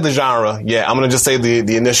not gonna say the genre. Yeah, I'm gonna just say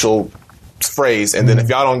the initial phrase, and then if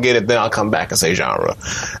y'all don't get it, then I'll come back and say genre.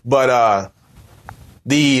 But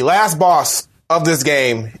the last boss of this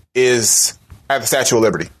game is at the Statue of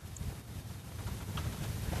Liberty.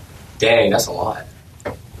 Dang, that's a lot.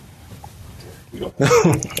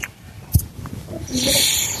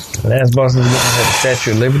 Last boss of the game at the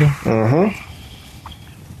Statue of Liberty.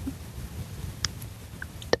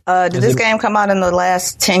 Did this game come out in the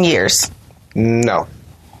last 10 years? No.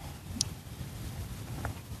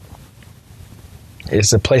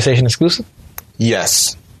 It's a PlayStation exclusive?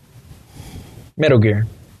 Yes. Metal Gear?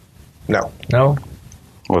 No. No?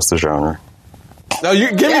 What's the genre? No,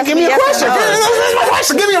 you give me a question.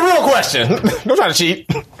 Give me a real question. Don't try to cheat.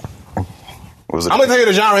 Was it? I'm gonna tell you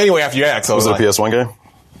the genre anyway after you ask. So Was it a PS1 game?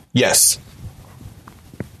 Yes.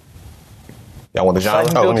 Y'all want the genre?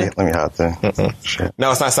 Oh, let me hide there. Shit.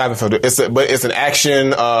 No, it's not Siphon Filter. But it's an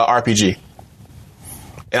action RPG.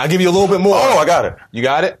 And I'll give you a little bit more. Oh, I got it. You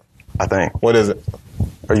got it? I think. What is it?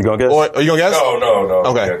 Are you gonna guess? Or are you gonna guess? No.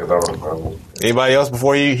 Okay. Yeah, 'cause I don't know. Anybody else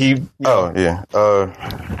before he Oh yeah.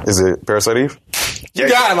 Is it Parasite Eve? You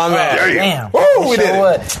got it, my man. Damn. Woo, we did it.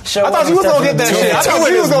 I thought you was gonna get that shit. I thought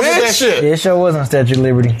you was gonna get that shit. Yeah, it sure was on Statue of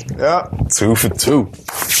Liberty. Yeah. 2 for 2.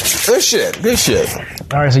 Good shit. Good shit.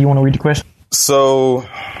 All right, so you want to read the question? So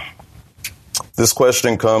this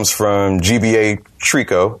question comes from GBA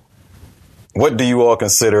Trico. What do you all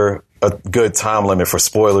consider a good time limit for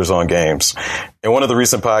spoilers on games? In one of the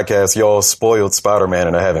recent podcasts, y'all spoiled Spider-Man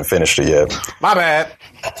and I haven't finished it yet. My bad.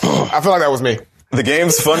 I feel like that was me. The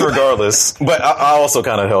game's fun regardless, but I also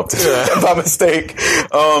kind of helped by mistake.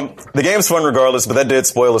 The game's fun regardless, but that did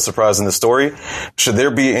spoil a surprise in the story. Should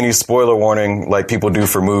there be any spoiler warning like people do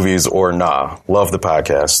for movies or nah? Love the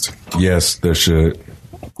podcast. Yes, there should.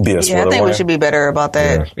 Be a Yeah, spoiler I think warning. we should be better about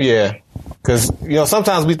that. Yeah. Because, you know,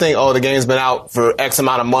 sometimes we think, oh, the game's been out for X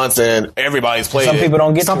amount of months and everybody's played Some it. people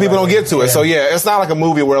don't get Some to people it. don't get to it. Yeah. So, yeah, it's not like a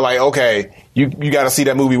movie where, like, okay, you got to see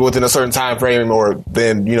that movie within a certain time frame or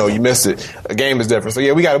then, you know, you missed it. A game is different. So,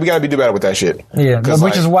 yeah, we got to be do better with that shit. Yeah,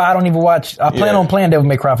 which is why I don't even watch. I plan on playing Devil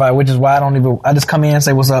May Cry 5, which is why I just come in and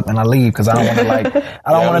say what's up and I leave because I don't want to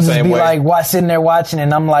I don't I'm want to the just same be way. like sitting there watching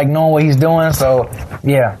and I'm like knowing what he's doing. So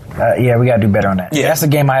yeah, we got to do better on that. Yeah. That's a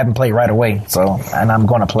game I haven't played right away. So and I'm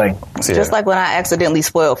going to play. Yeah. Just like when I accidentally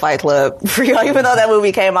spoiled Fight Club for y'all, even though that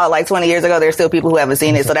movie came out like 20 years ago, there's still people who haven't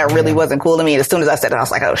seen it, so that really wasn't cool to me. And as soon as I said it, I was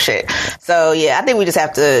like, oh shit. So yeah, I think we just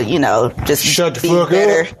have to, you know, just Shut the be fuck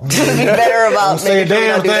better. up. Just be better about Say a making sure we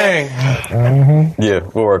damn don't do that. thing. Yeah,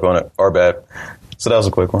 we'll work on it. Our bad. So that was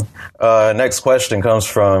a quick one. Next question comes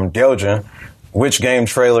from Gyojin. Which game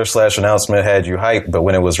trailer / announcement had you hyped, but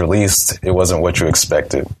when it was released, it wasn't what you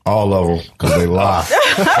expected? All of them, because they lie.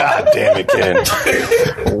 God damn it,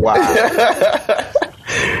 Ken. Wow.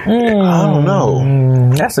 I don't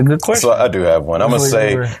know. That's a good question. So I do have one. I'm going to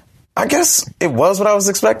say, Wait. I guess it was what I was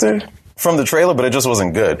expecting from the trailer, but it just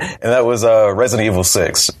wasn't good. And that was Resident Evil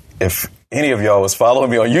 6. If any of y'all was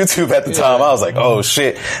following me on YouTube at the time, I was like, oh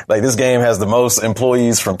shit, like this game has the most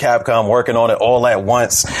employees from Capcom working on it all at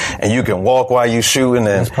once, and you can walk while you shooting,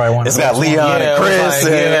 and probably one of it's the got best Leon ones. and Yeah, Chris, I was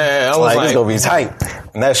like, and yeah, I was like, like- it's gonna be tight.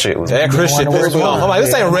 And that shit was That Chris shit pissed me off. I'm like,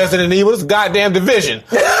 this ain't Resident Evil. This is goddamn Division.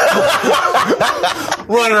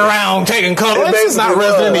 Running around taking cover. It This is not basically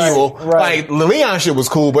Resident was. Evil. Right. Like, the Leon shit was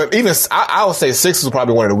cool, but even I would say 6 was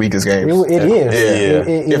probably one of the weakest games. It is.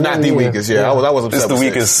 Yeah. It if not really the is. weakest, yeah. I was It's upset the with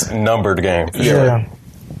 6. weakest numbered game. Yeah.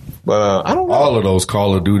 But I don't know. All of those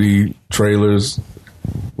Call of Duty trailers.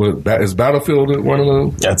 Is Battlefield one of them?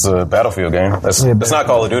 That's a Battlefield game. That's not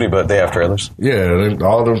Call of Duty, but they have trailers. Yeah,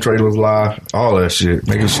 all them trailers lie. All that shit.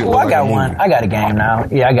 Making shit look I like got a one. movie. I got a game now.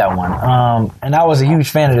 Yeah, I got one. And I was a huge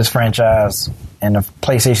fan of this franchise in the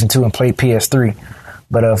PlayStation 2 and played PS3.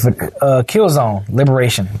 But for Killzone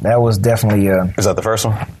Liberation, that was definitely. Is that the first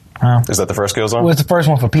one? Is that the first Killzone? It was the first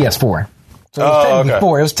one for PS4. So it was technically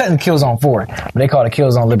 4. It was technically Killzone 4, but they called it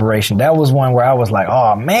Killzone Liberation. That was one where I was like,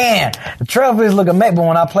 oh man, the trailer is looking amazing, but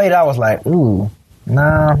when I played it, I was like, ooh,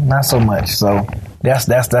 nah, not so much. So that's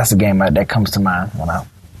the game that comes to mind when I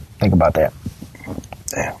think about that.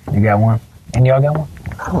 Damn. You got one? And y'all got one?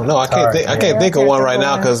 I don't know. I can't think of one right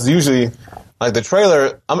now because usually, like the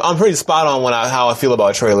trailer, I'm pretty spot on when how I feel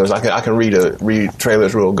about trailers. I can read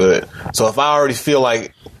trailers real good. So if I already feel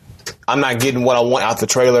like I'm not getting what I want out the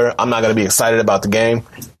trailer, I'm not going to be excited about the game.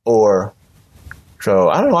 So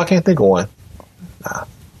I don't know. I can't think of one. Nah.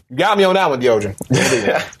 You got me on that one, Yojan.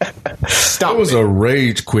 There was a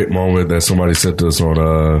rage quit moment that somebody sent to us on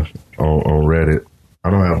Reddit. I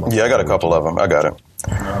don't have one. Yeah, I got a couple of them. I got it.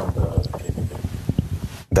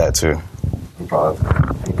 That too. We'll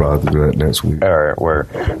probably do that next week. All right, word.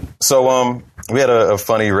 So, we had a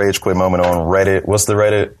funny rage quit moment on Reddit. What's the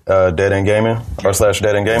Reddit? Dead End Gaming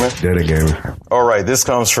 /Dead End Gaming? Dead End Gaming. All right, this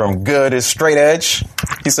comes from Good is Straight Edge.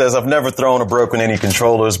 He says, I've never thrown or broken any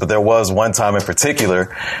controllers, but there was one time in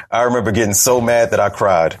particular. I remember getting so mad that I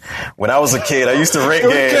cried. When I was a kid, I used to rent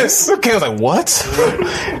games. The kid was like, what?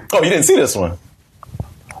 Oh, you didn't see this one?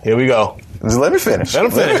 Here we go. Just let me finish. Let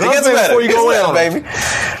him finish. It gets better before you go in on baby.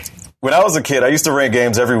 When I was a kid, I used to rent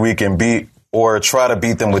games every week and try to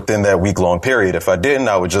beat them within that week-long period. If I didn't,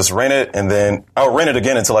 I would just rent it, and then I would rent it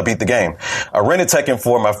again until I beat the game. I rented Tekken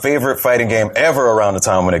 4, my favorite fighting game ever around the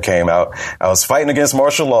time when it came out. I was fighting against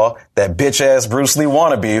martial law, that bitch-ass Bruce Lee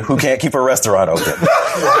wannabe who can't keep a restaurant open.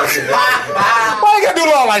 Why you gotta do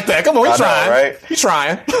it all like that? Come on, he's trying. Know, right? He's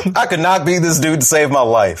trying. I could not beat this dude to save my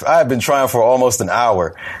life. I had been trying for almost an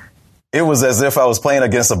hour. It was as if I was playing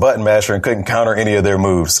against a button masher and couldn't counter any of their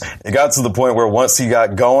moves. It got to the point where once he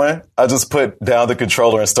got going, I just put down the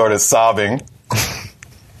controller and started sobbing.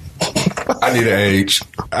 I need an age.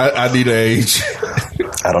 I need an age.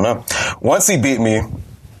 I don't know. Once he beat me,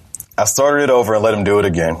 I started it over and let him do it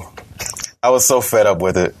again. I was so fed up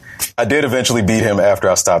with it. I did eventually beat him after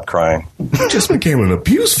I stopped crying. You just became an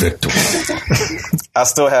abuse victim. I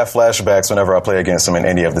still have flashbacks whenever I play against him in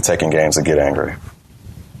any of the Tekken games and get angry.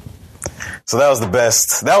 So that was the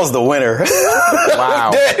best. That was the winner.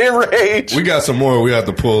 Wow. Dead in Rage. We got some more we have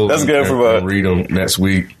to pull. That's good for and read them next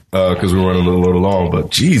week because we're running a little long. But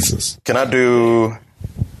Jesus. Can I do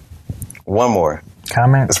one more?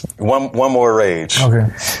 Comments? One more rage. Okay.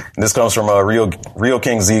 This comes from Real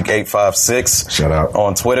King Zeke 856. Shout out.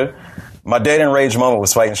 On Twitter. My dead in rage moment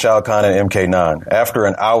was fighting Shao Kahn and MK9. After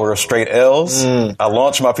an hour of straight L's, I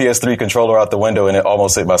launched my PS3 controller out the window and it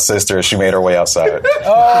almost hit my sister as she made her way outside.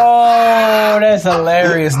 Oh, that's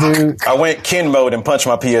hilarious, dude. I went Ken mode and punched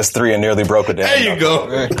my PS3 and nearly broke it down. There you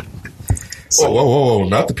go. Whoa.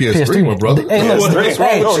 Not the PS3 one, brother. Hey, look,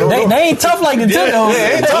 they ain't tough like Nintendo.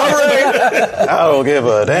 I don't give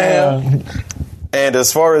a damn. And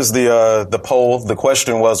as far as the poll, the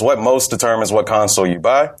question was what most determines what console you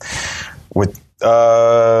buy. With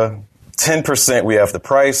 10% we have the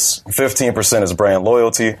price, 15% is brand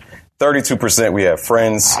loyalty, 32% we have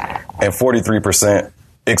friends, and 43%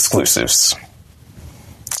 exclusives.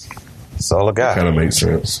 That's all I got. Kind of makes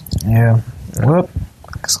sense. Yeah. Well,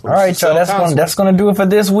 all right, y'all. That's gonna do it for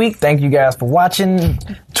this week. Thank you guys for watching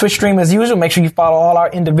Twitch stream as usual. Make sure you follow all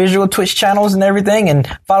our individual Twitch channels and everything, and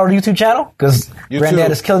follow the YouTube channel because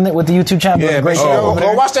Granddad is killing it with the YouTube channel. Yeah, great go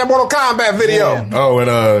watch that Mortal Kombat video. Yeah. Oh,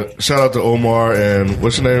 and shout out to Omar and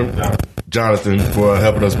what's your name? Jonathan for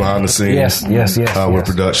helping us behind the scenes. Yes. With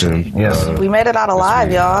production. Yes. We made it out alive,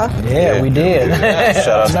 y'all. Yeah, we did. Shout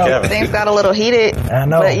out to Kevin. Things got a little heated. I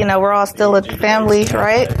know. But, we're all still a family,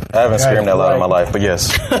 right? I haven't screamed that loud in my life, but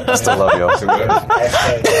yes, I still love y'all.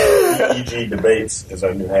 EG debates is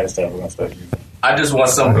our new hashtag. We're gonna start using. I just want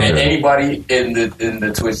anybody in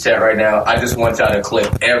the Twitch chat right now, I just want y'all to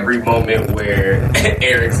clip every moment where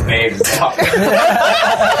Eric's name is talking.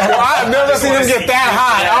 I've never seen him get that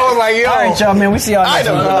hot. I was like, yo. All right, y'all, man. We see y'all next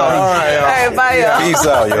week. All right, All right, bye, y'all. Peace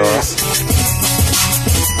out, y'all.